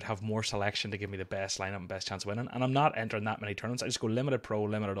it would have more selection to give me the best lineup and best chance of winning. And I'm not entering that many tournaments. I just go limited pro,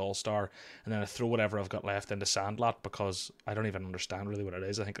 limited all-star, and then I throw whatever I've got left into Sandlot, because I don't even understand really what it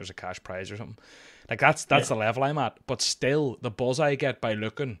is. I think there's a cash prize or something. Like, that's the level I'm at. But still, the buzz I get by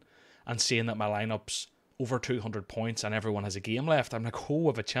looking and seeing that my lineup's over 200 points and everyone has a game left, I'm like, oh, I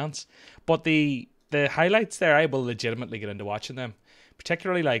have a chance. But the highlights there, I will legitimately get into watching them.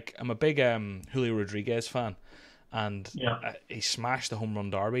 Particularly, like, I'm a big Julio Rodriguez fan, and he smashed the home run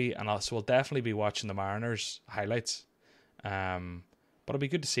derby, and so we'll definitely be watching the Mariners highlights. But it'll be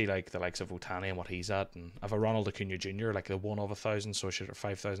good to see like the likes of Ohtani and what he's at, and I have a Ronald Acuna Jr. like the 1 of 1,000, so or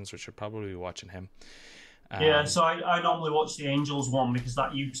 5,000, so I should probably be watching him. So I normally watch the Angels one because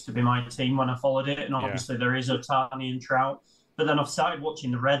that used to be my team when I followed it, and obviously there is Ohtani and Trout. But then I've started watching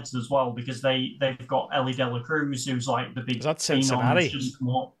the Reds as well, because they've got Ellie De La Cruz, who's like the big. Is that Cincinnati? Just come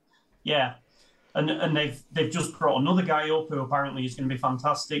up. Yeah, and they've just brought another guy up who apparently is going to be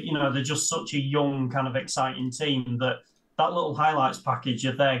fantastic. They're just such a young, kind of exciting team that little highlights package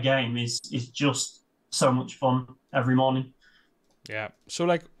of their game is just so much fun every morning. Yeah. So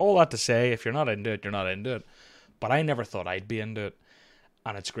like, all that to say, if you're not into it, you're not into it. But I never thought I'd be into it.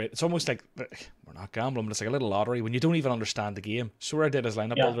 And it's great. It's almost like, we're not gambling, but it's like a little lottery when you don't even understand the game. Sorare did his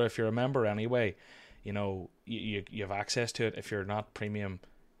lineup builder, if you're a member anyway, you have access to it. If you're not premium,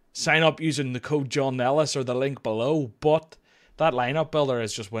 sign up using the code John Nellis or the link below. But that lineup builder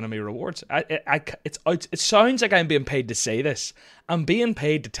is just winning me rewards. It sounds like I'm being paid to say this. I'm being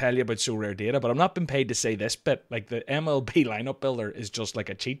paid to tell you about Sorare Data, but I'm not being paid to say this bit. Like, the MLB lineup builder is just like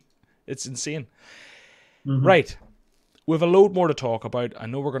a cheat. It's insane. Right. We have a load more to talk about. I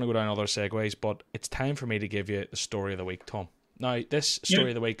know we're going to go down other segues, but it's time for me to give you the story of the week, Tom. Now, this story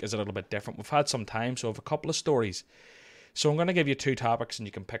of the week is a little bit different. We've had some time, so I have a couple of stories. So I'm going to give you 2 topics, and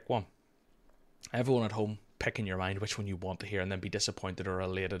you can pick one. Everyone at home, pick in your mind which one you want to hear, and then be disappointed or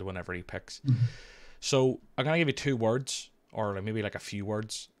elated whenever he picks. So I'm going to give you 2 words, or maybe like a few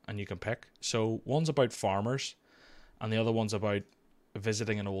words, and you can pick. So one's about farmers, and the other one's about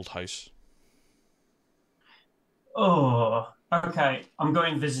visiting an old house. Oh, okay. I'm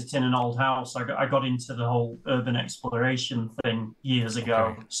going visiting an old house. I got into the whole urban exploration thing years Okay.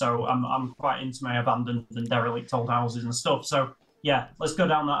 ago, so I'm quite into my abandoned and derelict old houses and stuff. So yeah, let's go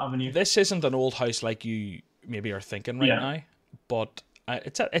down that avenue. This isn't an old house like you maybe are thinking right Yeah. now, but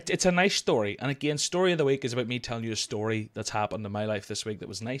it's a nice story. And again, story of the week is about me telling you a story that's happened in my life this week that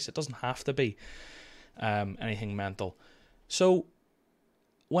was nice. It doesn't have to be anything mental. So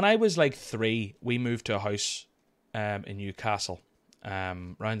when I was like 3, we moved to a house in Newcastle,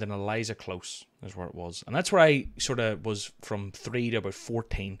 round in Eliza Close is where it was. And that's where I sort of was from 3 to about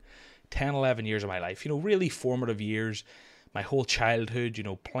 14, 10, 11 years of my life. You know, really formative years. My whole childhood, you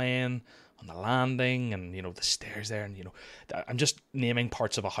know, playing on the landing and, you know, the stairs there. And, you know, I'm just naming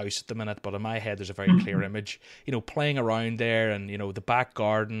parts of a house at the minute, but in my head there's a very clear image. You know, playing around there and, you know, the back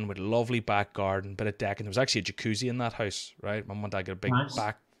garden with a lovely back garden, bit of deck. And there was actually a jacuzzi in that house, right? My mum and dad got a big Nice.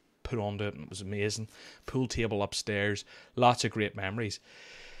 back put onto it and it was amazing. Pool table upstairs, lots of great memories.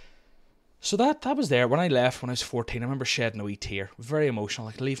 So that was there. When I left when I was 14, I remember shedding a wee tear. It was very emotional,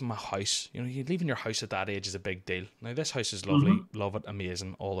 like leaving my house. You know, leaving your house at that age is a big deal. Now this house is lovely, love it,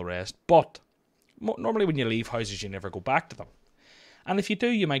 amazing, all the rest. But normally when you leave houses, you never go back to them. And if you do,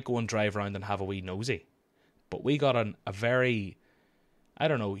 you might go and drive around and have a wee nosy. But we got a very, I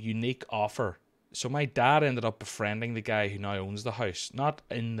don't know, unique offer. So my dad ended up befriending the guy who now owns the house. Not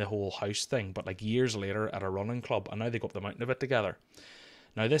in the whole house thing, but like years later at a running club. And now they go up the mountain a bit together.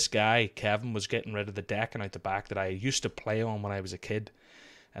 Now this guy, Kevin, was getting rid of the decking out the back that I used to play on when I was a kid.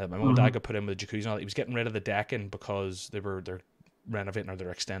 My mum and dad got put in with a jacuzzi and all that. He was getting rid of the decking because they're renovating or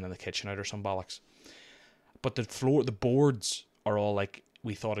they're extending the kitchen out or some bollocks. But the boards are all like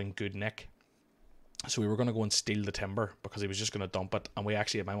we thought in good nick. So we were going to go and steal the timber because he was just going to dump it. And we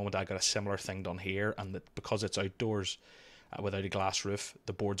actually, my mum and dad got a similar thing done here. And that because it's outdoors without a glass roof,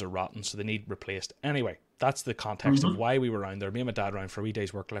 the boards are rotten, so they need replaced. Anyway, that's the context of why we were around there. Me and my dad around for a wee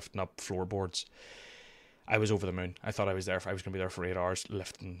day's work lifting up floorboards. I was over the moon. I thought I was going to be there for 8 hours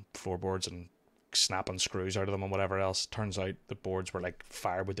lifting floorboards and snapping screws out of them and whatever else. Turns out the boards were like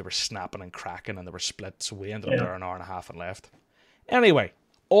firewood. They were snapping and cracking and they were split. So we ended up there an hour and a half and left. Anyway,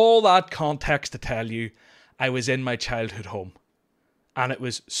 all that context to tell you, I was in my childhood home. And it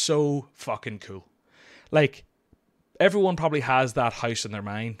was so fucking cool. Like, everyone probably has that house in their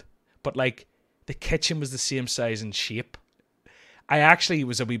mind. But like, the kitchen was the same size and shape. I actually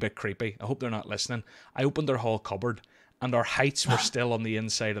was a wee bit creepy. I hope they're not listening. I opened their hall cupboard and our heights were still on the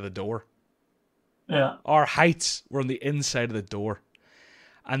inside of the door. Yeah. Our heights were on the inside of the door.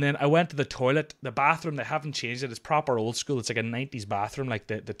 And then I went to the toilet. The bathroom, they haven't changed it. It's proper old school. It's like a 90s bathroom, like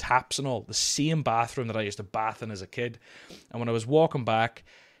the taps and all. The same bathroom that I used to bath in as a kid. And when I was walking back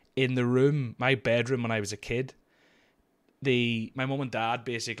in the room, my bedroom when I was a kid, my mum and dad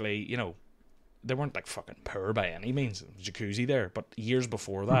basically, you know, they weren't like fucking poor by any means. There was a jacuzzi there. But years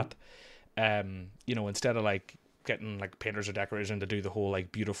before that, you know, instead of like getting like painters or decorators in to do the whole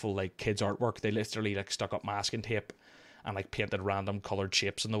like beautiful like kids artwork, they literally like stuck up masking tape and like painted random coloured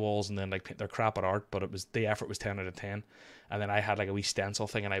shapes on the walls and then like paint their crap at art, but the effort was 10 out of 10. And then I had like a wee stencil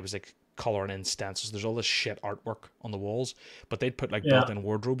thing and I was like colouring in stencils. There's all this shit artwork on the walls, but they'd put like built-in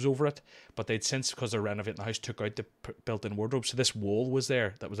wardrobes over it. But they'd since, because they're renovating the house, took out the built-in wardrobe. So this wall was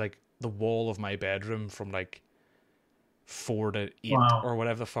there that was like the wall of my bedroom from like 4 to 8 or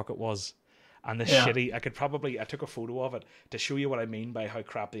whatever the fuck it was. And the shitty, I took a photo of it to show you what I mean by how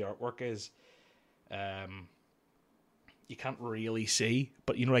crap the artwork is. You can't really see,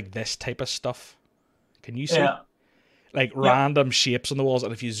 but you know, like this type of stuff. Can you see? Yeah. Like random shapes on the walls,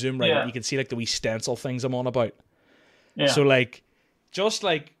 and if you zoom right, you can see like the wee stencil things I'm on about. Yeah. So like, just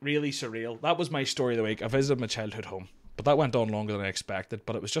like really surreal. That was my story of the week. I visited my childhood home, but that went on longer than I expected.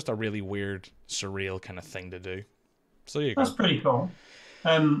 But it was just a really weird, surreal kind of thing to do. So there you go. That's pretty cool.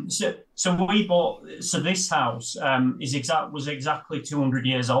 So we bought. So this house was exactly 200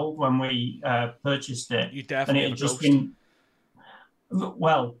 years old when we purchased it. You definitely and it had just been.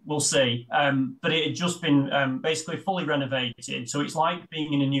 Well, we'll see. But it had just been basically fully renovated. So it's like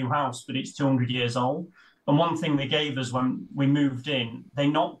being in a new house, but it's 200 years old. And one thing they gave us when we moved in, they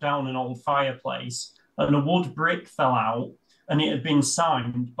knocked down an old fireplace and a wood brick fell out and it had been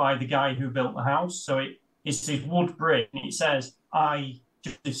signed by the guy who built the house. So it's this wood brick and it says, I,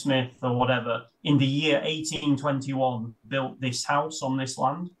 Joseph Smith or whatever, in the year 1821, built this house on this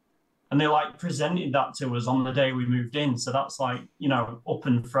land. And they like presented that to us on the day we moved in. So that's like, you know, up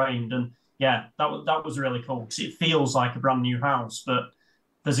and framed. And yeah, that was really cool because it feels like a brand new house. But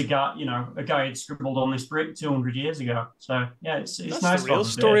there's a guy had scribbled on this brick 200 years ago. So yeah, it's that's nice. The real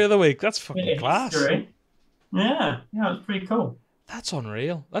story of the week. That's fucking class. Yeah, it's pretty cool. That's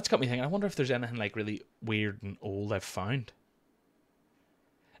unreal. That's got me thinking. I wonder if there's anything like really weird and old I've found.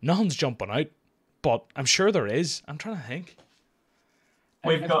 Nothing's jumping out, but I'm sure there is. I'm trying to think.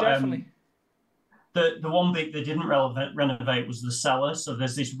 We've got definitely the one bit they didn't renovate was the cellar. So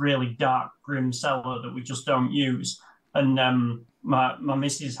there's this really dark, grim cellar that we just don't use. And my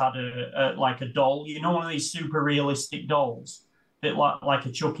missus had a doll, one of these super realistic dolls, a bit like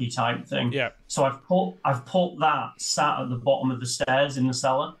a Chucky type thing. Yeah. So I've put that sat at the bottom of the stairs in the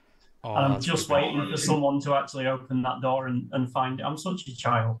cellar. Oh, and I'm just waiting for someone to actually open that door and find it. I'm such a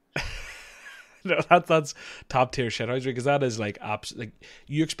child. No, that's top tier shithousery, because that is like like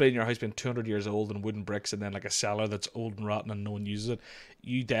you explain your house being 200 years old and wooden bricks, and then like a cellar that's old and rotten and no one uses it.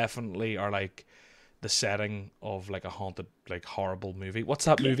 You definitely are like the setting of like a haunted, like horrible movie. What's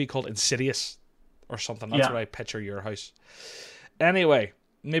that movie called? Insidious or something. That's what I picture your house. Anyway,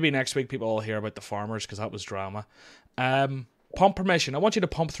 maybe next week people will hear about the farmers, because that was drama. Pump permission. I want you to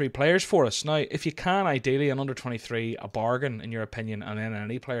pump 3 players for us. Now, if you can, ideally an under 23, a bargain in your opinion, and then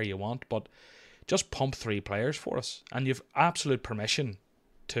any player you want, but just pump 3 players for us, and you've absolute permission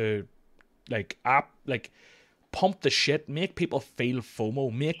to pump the shit, make people feel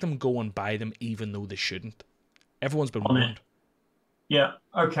FOMO, make them go and buy them even though they shouldn't. Everyone's been warned. Yeah,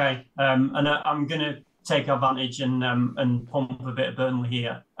 okay. And I'm going to take advantage and pump a bit of Burnley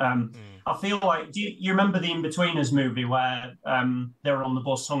here. I feel like, do you remember the In-Betweeners movie where they were on the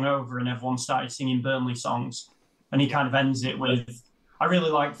bus hungover and everyone started singing Burnley songs? And he kind of ends it with, I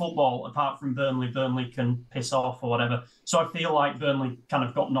really like football, apart from Burnley. Burnley can piss off or whatever. So I feel like Burnley kind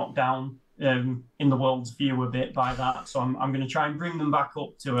of got knocked down in the world's view a bit by that. So I'm going to try and bring them back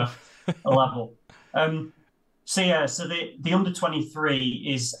up to a level. So the under 23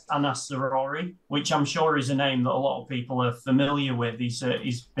 is Anas Sorare, which I'm sure is a name that a lot of people are familiar with. He's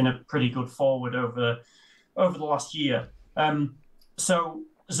been a pretty good forward over the last year. So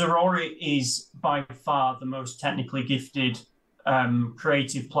Sorare is by far the most technically gifted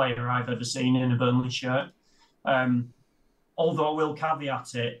creative player I've ever seen in a Burnley shirt. Although I will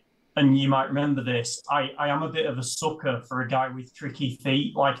caveat it, and you might remember this, I am a bit of a sucker for a guy with tricky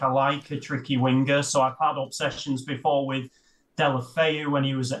feet. Like, I like a tricky winger. So I've had obsessions before with Delafeu when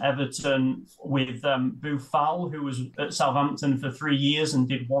he was at Everton, with Boufal, who was at Southampton for 3 years and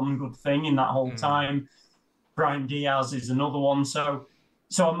did one good thing in that whole time. Brian Diaz is another one. So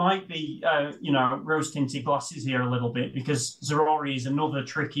I might be, rose-tinted glasses here a little bit, because Sorare is another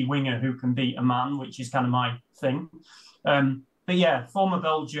tricky winger who can beat a man, which is kind of my thing. But yeah, former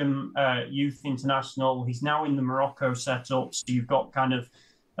Belgium youth international. He's now in the Morocco setup, so you've got kind of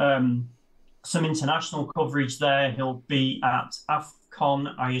some international coverage there. He'll be at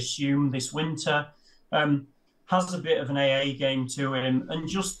AFCON, I assume, this winter. Has a bit of an AA game to him, and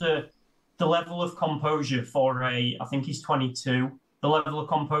just the level of composure for I think he's 22. The level of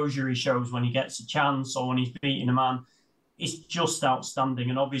composure he shows when he gets a chance or when he's beating a man is just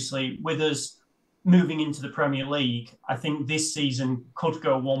outstanding. And obviously, with us moving into the Premier League, I think this season could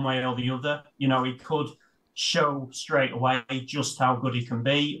go one way or the other. He could show straight away just how good he can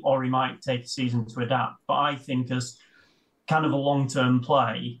be, or he might take a season to adapt. But I think as kind of a long-term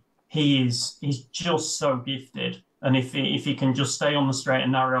play, he's just so gifted. And if he can just stay on the straight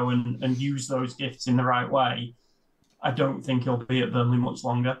and narrow and use those gifts in the right way, I don't think he'll be at Burnley much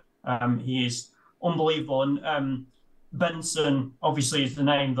longer. He is unbelievable. And Benson, obviously, is the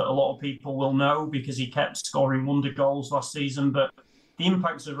name that a lot of people will know because he kept scoring wonder goals last season. But the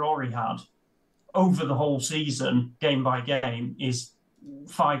impact Sorare had over the whole season, game by game, is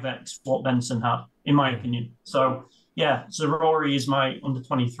 5x what Benson had, in my opinion. So, yeah, Sorare is my under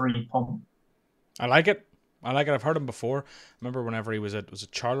 23 pump. I like it. I've heard him before. I remember whenever he was at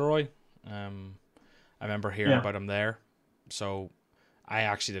Charleroi. I remember hearing about him there. So I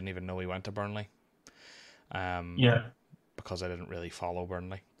actually didn't even know he went to Burnley. Because I didn't really follow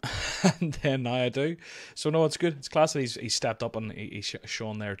Burnley. And then now I do. So no, it's good. It's class that he's stepped up and he's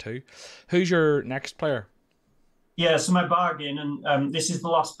shown there too. Who's your next player? Yeah, so my bargain, and this is the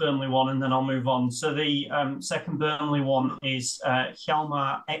last Burnley one, and then I'll move on. So the second Burnley one is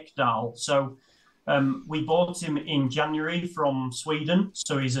Hjalmar Ekdal. So we bought him in January from Sweden.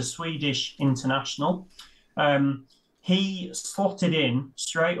 So he's a Swedish international. He slotted in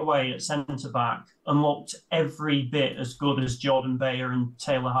straight away at centre-back and looked every bit as good as Jordan Bayer and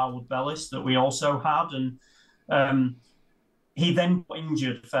Taylor Harwood-Bellis that we also had. And he then got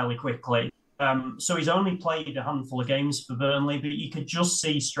injured fairly quickly. So he's only played a handful of games for Burnley, but you could just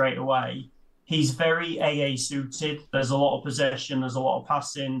see straight away he's very AA suited. There's a lot of possession, there's a lot of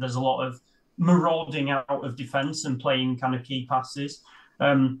passing, there's a lot of marauding out of defence and playing kind of key passes.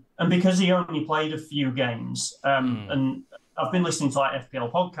 And because he only played a few games, and I've been listening to like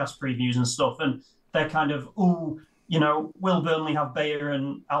FPL podcast previews and stuff, and they're kind of, will Burnley have Bayer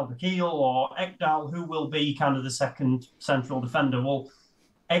and Alberkeel or Ekdal? Who will be kind of the second central defender? Well,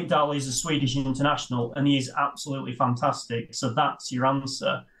 Ekdal is a Swedish international, and he is absolutely fantastic. So that's your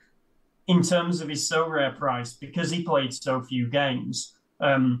answer. In terms of his Sorare price, because he played so few games.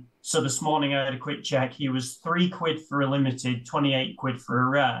 So this morning I had a quick check. He was £3 for a limited, 28 quid for a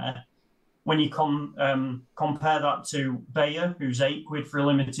rare. When you compare that to Bayer, who's £8 for a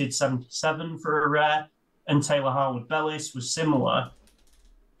limited, 77 for a rare, and Taylor Howard-Bellis was similar,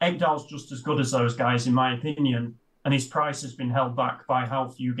 Ekdal's just as good as those guys, in my opinion, and his price has been held back by how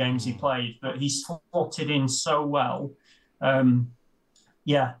few games he played, but he's slotted in so well. I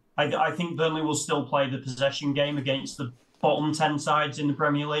think Burnley will still play the possession game against the bottom 10 sides in the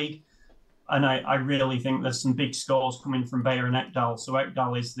Premier League. And I really think there's some big scores coming from Bayer and Ekdal. So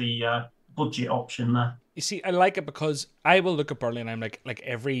Ekdal is the budget option there. You see, I like it because I will look at Burnley and I'm like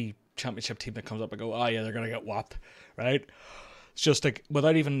every championship team that comes up, I go, oh yeah, they're going to get whopped, right? It's just like,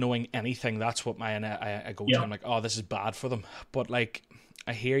 without even knowing anything, that's what I go to. I'm like, oh, this is bad for them. But like,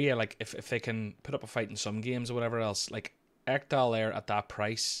 I hear you, like if they can put up a fight in some games or whatever else, like Ekdal there at that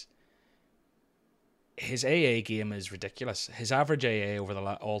price, his AA game is ridiculous. His average AA over the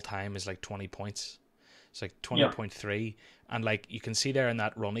all time is like 20 points. It's like 20.3. And like you can see there in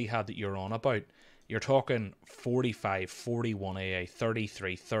that run he had that you're on about, you're talking 45, 41 AA,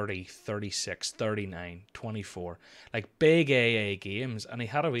 33, 30, 36, 39, 24. Like big AA games. And he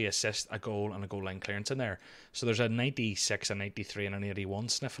had a wee assist, a goal, and a goal line clearance in there. So there's a 96, a 93, and an 81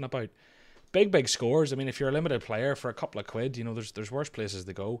 sniffing about. Big scores. I mean, if you're a limited player for a couple of quid, there's worse places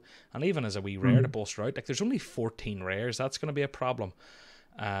to go. And even as a wee rare to bolster out, like there's only 14 rares. That's going to be a problem.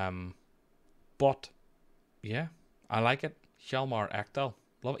 But yeah, I like it. Hjalmar Ekdal.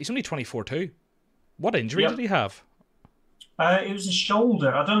 Love it. He's only 24 too. What injury did he have? It was a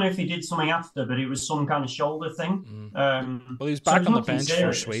shoulder. I don't know if he did something after, but it was some kind of shoulder thing. Well, he was back on the bench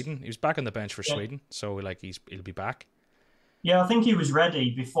for Sweden. He was back on the bench for Sweden. So like he'll be back. Yeah, I think he was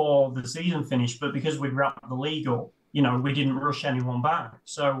ready before the season finished, but because we'd wrapped the league up, we didn't rush anyone back.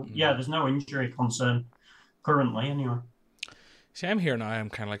 So, there's no injury concern currently, anyway. See, I'm here now,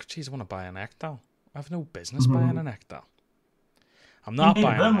 I'm kind of like, geez, I want to buy an Ekdal. I have no business buying an Ekdal. I'm not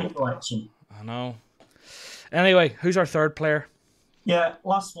buying an Ekdal. I know. Anyway, who's our third player? Yeah,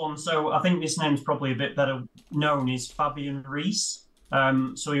 last one. So I think this name's probably a bit better known, is Fabian Rees.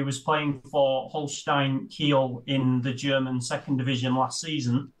 So he was playing for Holstein Kiel in the German second division last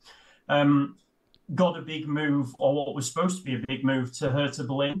season. Got a big move, or what was supposed to be a big move, to Hertha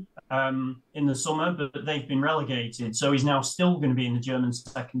Berlin in the summer, but they've been relegated. So he's now still going to be in the German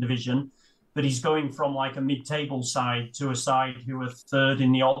second division, but he's going from like a mid-table side to a side who are third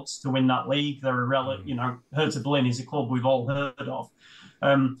in the odds to win that league. They're Hertha Berlin is a club we've all heard of.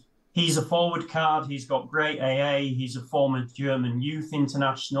 He's a forward card. He's got great AA. He's a former German youth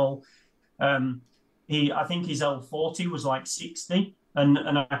international. I think his L40 was like 60,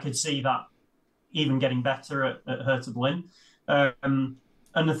 and I could see that even getting better at Hertha Berlin. And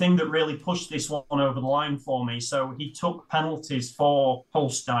the thing that really pushed this one over the line for me, so he took penalties for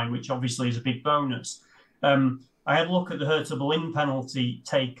Holstein, which obviously is a big bonus. I had a look at the Hertha Berlin penalty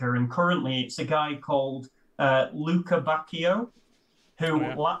taker, and currently it's a guy called Luca Bacchio, who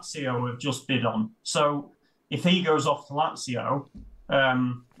Lazio have just bid on. So if he goes off to Lazio,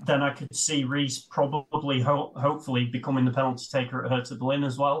 then I could see Rees probably, hopefully, becoming the penalty taker at Hertha Berlin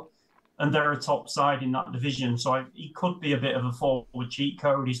as well. And they're a top side in that division. So he could be a bit of a forward cheat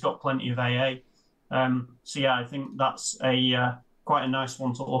code. He's got plenty of AA. I think that's quite a nice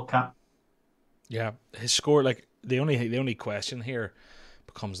one to look at. Yeah, his score, like the only question here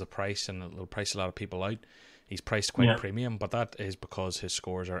becomes the price, and it'll price a lot of people out. He's priced quite premium, but that is because his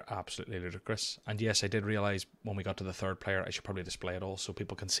scores are absolutely ludicrous. And yes, I did realise when we got to the third player, I should probably display it all so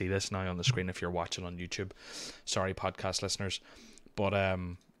people can see this now on the screen if you're watching on YouTube. Sorry, podcast listeners. But I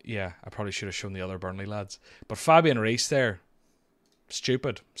probably should have shown the other Burnley lads. But Fabian Rees there,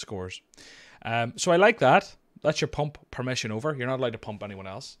 stupid scores. So I like that. That's your pump permission over. You're not allowed to pump anyone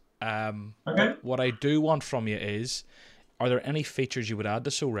else. Okay. What I do want from you is, are there any features you would add to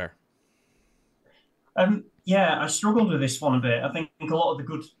Sorare? I struggled with this one a bit. I think a lot of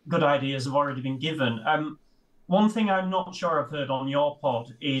the good ideas have already been given. One thing I'm not sure I've heard on your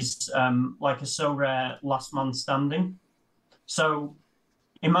pod is like a Sorare last man standing. So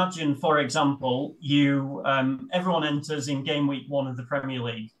imagine, for example, everyone enters in game week 1 of the Premier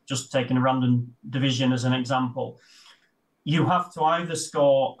League, just taking a random division as an example. You have to either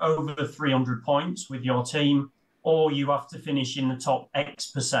score over 300 points with your team, or you have to finish in the top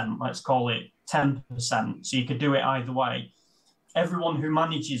X%, let's call it 10%. So you could do it either way. everyone who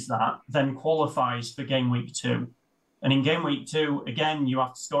manages that then qualifies for game week 2. And in game week 2, again, you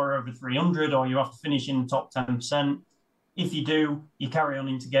have to score over 300 or you have to finish in the top 10%. If you do, you carry on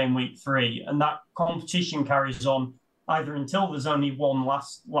into game week 3. And that competition carries on either until there's only one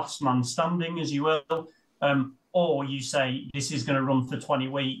last man standing, as you will, or you say this is going to run for 20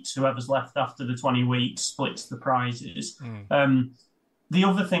 weeks. Whoever's left after the 20 weeks splits the prizes. The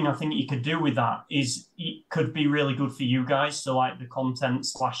other thing I think you could do with that is it could be really good for you guys. So like the content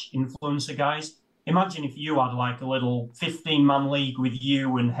 / influencer guys. Imagine if you had like a little 15-man league with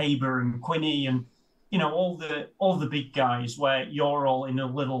you and Haber and Quinny and all the big guys where you're all in a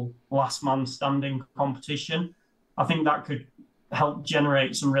little last man standing competition. I think that could help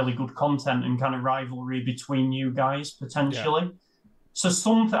generate some really good content and kind of rivalry between you guys potentially. Yeah. So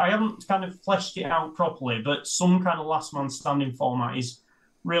I haven't kind of fleshed it out properly, but some kind of last man standing format is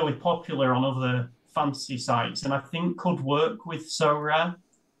really popular on other fantasy sites and I think could work with Sorare.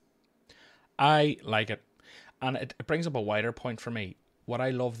 I like it. And it brings up a wider point for me. What I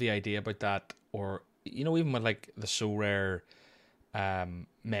love the idea about that, or, even with like the Sorare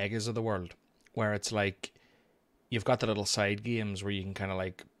megas of the world, where it's like, you've got the little side games where you can kind of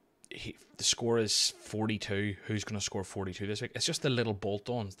like, the score is 42. Who's going to score 42 this week? It's just the little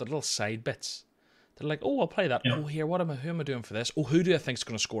bolt-ons, the little side bits. They're like, oh, I'll play that. Yeah. Oh, here, who am I doing for this? Oh, who do I think is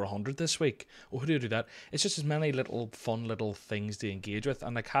going to score 100 this week? Oh, who do I do that? It's just as many little fun little things to engage with.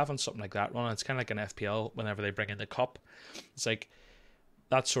 And like having something like that running, it's kind of like an FPL whenever they bring in the cup. It's like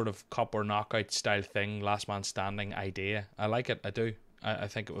that sort of cup or knockout style thing, last man standing idea. I like it. I do. I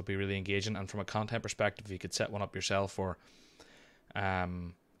think it would be really engaging. And from a content perspective, if you could set one up yourself, or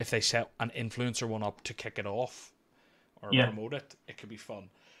if they set an influencer one up to kick it off or promote it, it could be fun.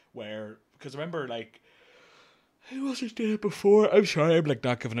 Because I remember, like, who was it did it before? I'm sorry, I'm like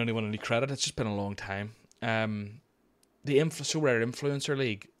not giving anyone any credit. It's just been a long time. The Sorare Influencer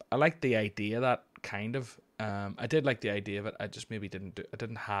League. I like the idea of that, kind of. I did like the idea of it. I just maybe I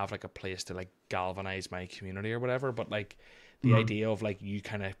didn't have like a place to like galvanize my community or whatever. But like the idea of like you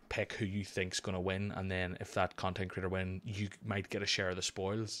kind of pick who you think's going to win, and then if that content creator win, you might get a share of the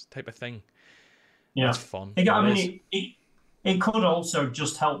spoils type of thing. Yeah, it's fun. It could also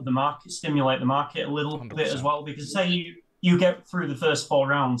just help the market, stimulate the market a little 100%. Bit as well. Because say you get through the first 4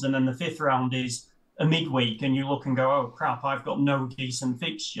 rounds, and then the 5th round is a midweek, and you look and go, oh crap, I've got no decent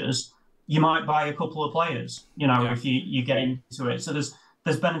fixtures. You might buy a couple of players, if you get into it. So there's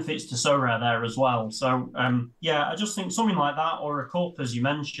benefits to Sorare there as well. So, I just think something like that, or a cup, as you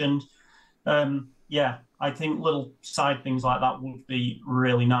mentioned. I think little side things like that would be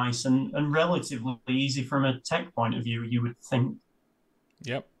really nice and relatively easy from a tech point of view, you would think.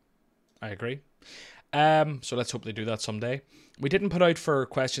 Yep, I agree. So let's hope they do that someday. We didn't put out for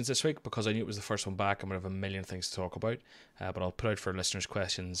questions this week because I knew it was the first one back. I'm going to have a million things to talk about. But I'll put out for listeners'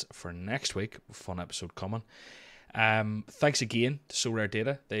 questions for next week. Fun episode coming. Thanks again to Sorare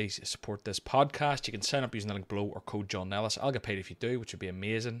Data. They support this podcast. You can sign up using the link below or code John Nellis. I'll get paid if you do, which would be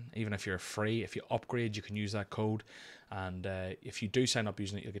amazing. Even if you're free, if you upgrade, you can use that code. And if you do sign up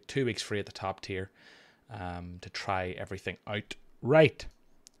using it, you'll get 2 weeks free at the top tier to try everything out. Right.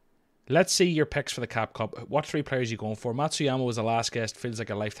 Let's see your picks for the Cap Cup. What 3 players are you going for? Matsuyama was the last guest. Feels like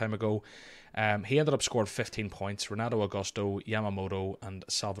a lifetime ago. He ended up scoring 15 points. Renato Augusto, Yamamoto, and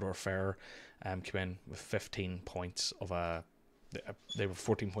Salvador Ferrer came in with 15 points they were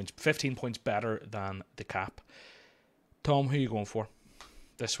 15 points better than the cap. Tom, who are you going for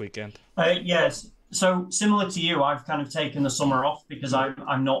this weekend? Yes. So similar to you, I've kind of taken the summer off because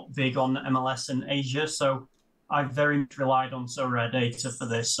I'm not big on MLS and Asia. So I've very much relied on Sorare Data for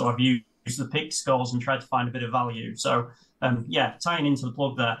this. So I've used the pick scores and tried to find a bit of value. So tying into the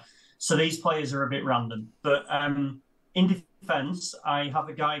plug there. So these players are a bit random, but in defense, I have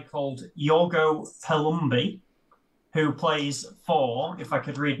a guy called Yorgo Pelumbi, who plays for, if I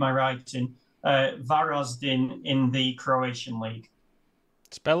could read my writing, Varazdin in the Croatian league.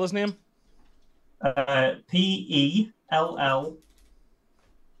 Spell his name? Pellumbi.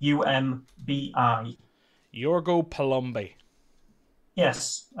 Yorgo Pelumbi.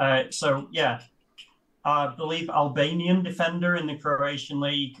 Yes. I believe Albanian defender in the Croatian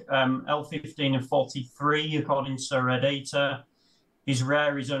league, L15 of 43, according to Sorare Data. He's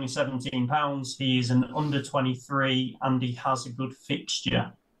rare, he's only £17. He is an under 23 and he has a good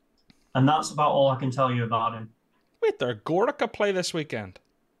fixture. And that's about all I can tell you about him. Wait, there Gorica play this weekend?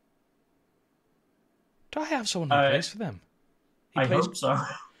 Do I have someone who plays for them? Hope so.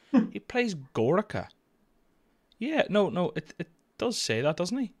 He plays Gorica. Yeah, no, it does say that,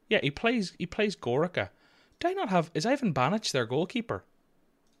 doesn't he? Yeah, he plays Gorica. Do I not have... Is Ivan Banic their goalkeeper?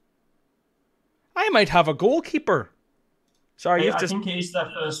 I might have a goalkeeper. Sorry, I think it is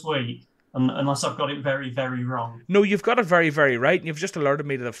their first week, unless I've got it very, very wrong. No, you've got it very, very right, and you've just alerted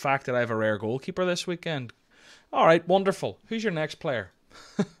me to the fact that I have a rare goalkeeper this weekend. All right, wonderful. Who's your next player?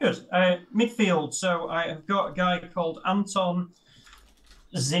 Good. Midfield. So I have got a guy called Anton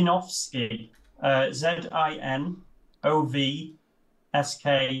Zinovsky. Zinovskiy.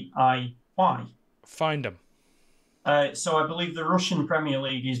 Find him. So I believe the Russian Premier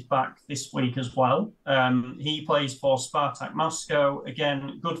League is back this week as well. He plays for Spartak Moscow.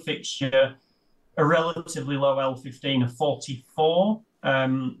 Again, good fixture. A relatively low L15 of 44,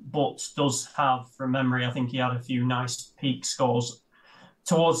 but does have, from memory, I think he had a few nice peak scores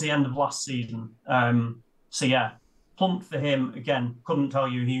towards the end of last season. So yeah, plump for him. Again, couldn't tell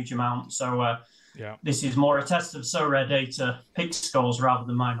you a huge amount. So this is more a test of Sorare data, pick scores rather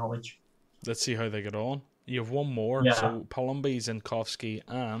than my knowledge. Let's see how they get on. You have one more. Yeah. So Palumbi, Zinkowski,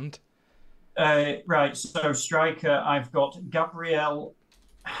 and right. So striker, I've got Gabriel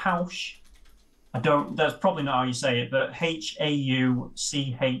Hausch. That's probably not how you say it, but Hauche.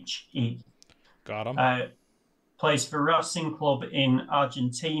 Got him. Plays for Racing Club in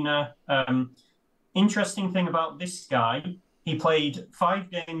Argentina. Interesting thing about this guy, he played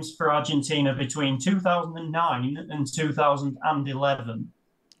 5 games for Argentina between 2009 and 2011.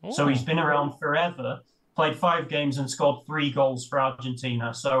 Oh. So he's been around forever, played 5 games and scored 3 goals for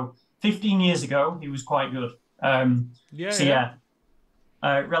Argentina. So 15 years ago, he was quite good.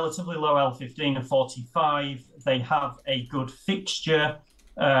 Relatively low L15 of 45. They have a good fixture.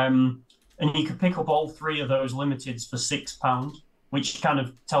 And you could pick up all 3 of those limiteds for £6, which kind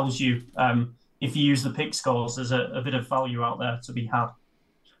of tells you if you use the pick scores, there's a bit of value out there to be had.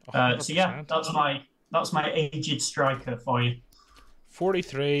 So yeah, that's my aged striker for you.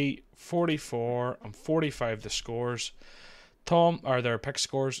 43, 44, and 45 the scores. Tom, are there pick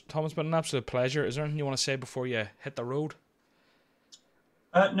scores? Tom, it's been an absolute pleasure. Is there anything you want to say before you hit the road?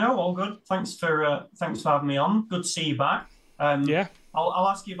 No, all good. Thanks for having me on. Good to see you back. I'll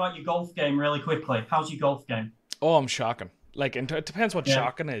ask you about your golf game really quickly. How's your golf game? Oh, I'm shocking. Like, it depends what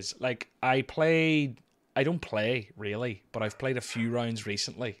shocking is. Like, I don't play really, but I've played a few rounds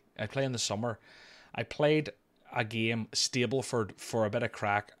recently. I play in the summer. I played a game, Stableford, for a bit of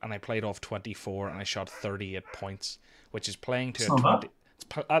crack, and I played off 24 and I shot 38 points, which is playing to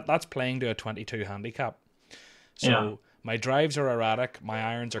that's playing to a 22 handicap. So my drives are erratic, my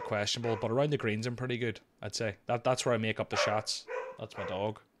irons are questionable, but around the greens I'm pretty good, I'd say. That's where I make up the shots. That's my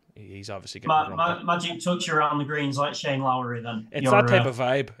dog. He's obviously getting magic touch around the greens like Shane Lowry then. It's that type of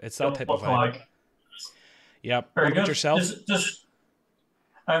vibe. It's that type of vibe. Yep. Very what about good. yourself?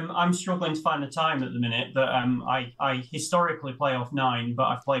 I'm struggling to find the time at the minute, but I historically play off 9, but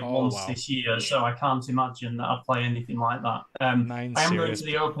I've played once this year, so I can't imagine that I'd play anything like that. I am going to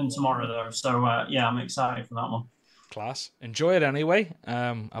the Open tomorrow though, so I'm excited for that one. Class. Enjoy it anyway.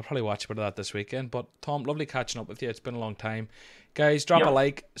 I'll probably watch a bit of that this weekend. But Tom, lovely catching up with you. It's been a long time. Guys, drop a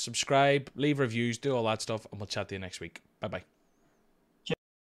like, subscribe, leave reviews, do all that stuff, and we'll chat to you next week. Bye-bye.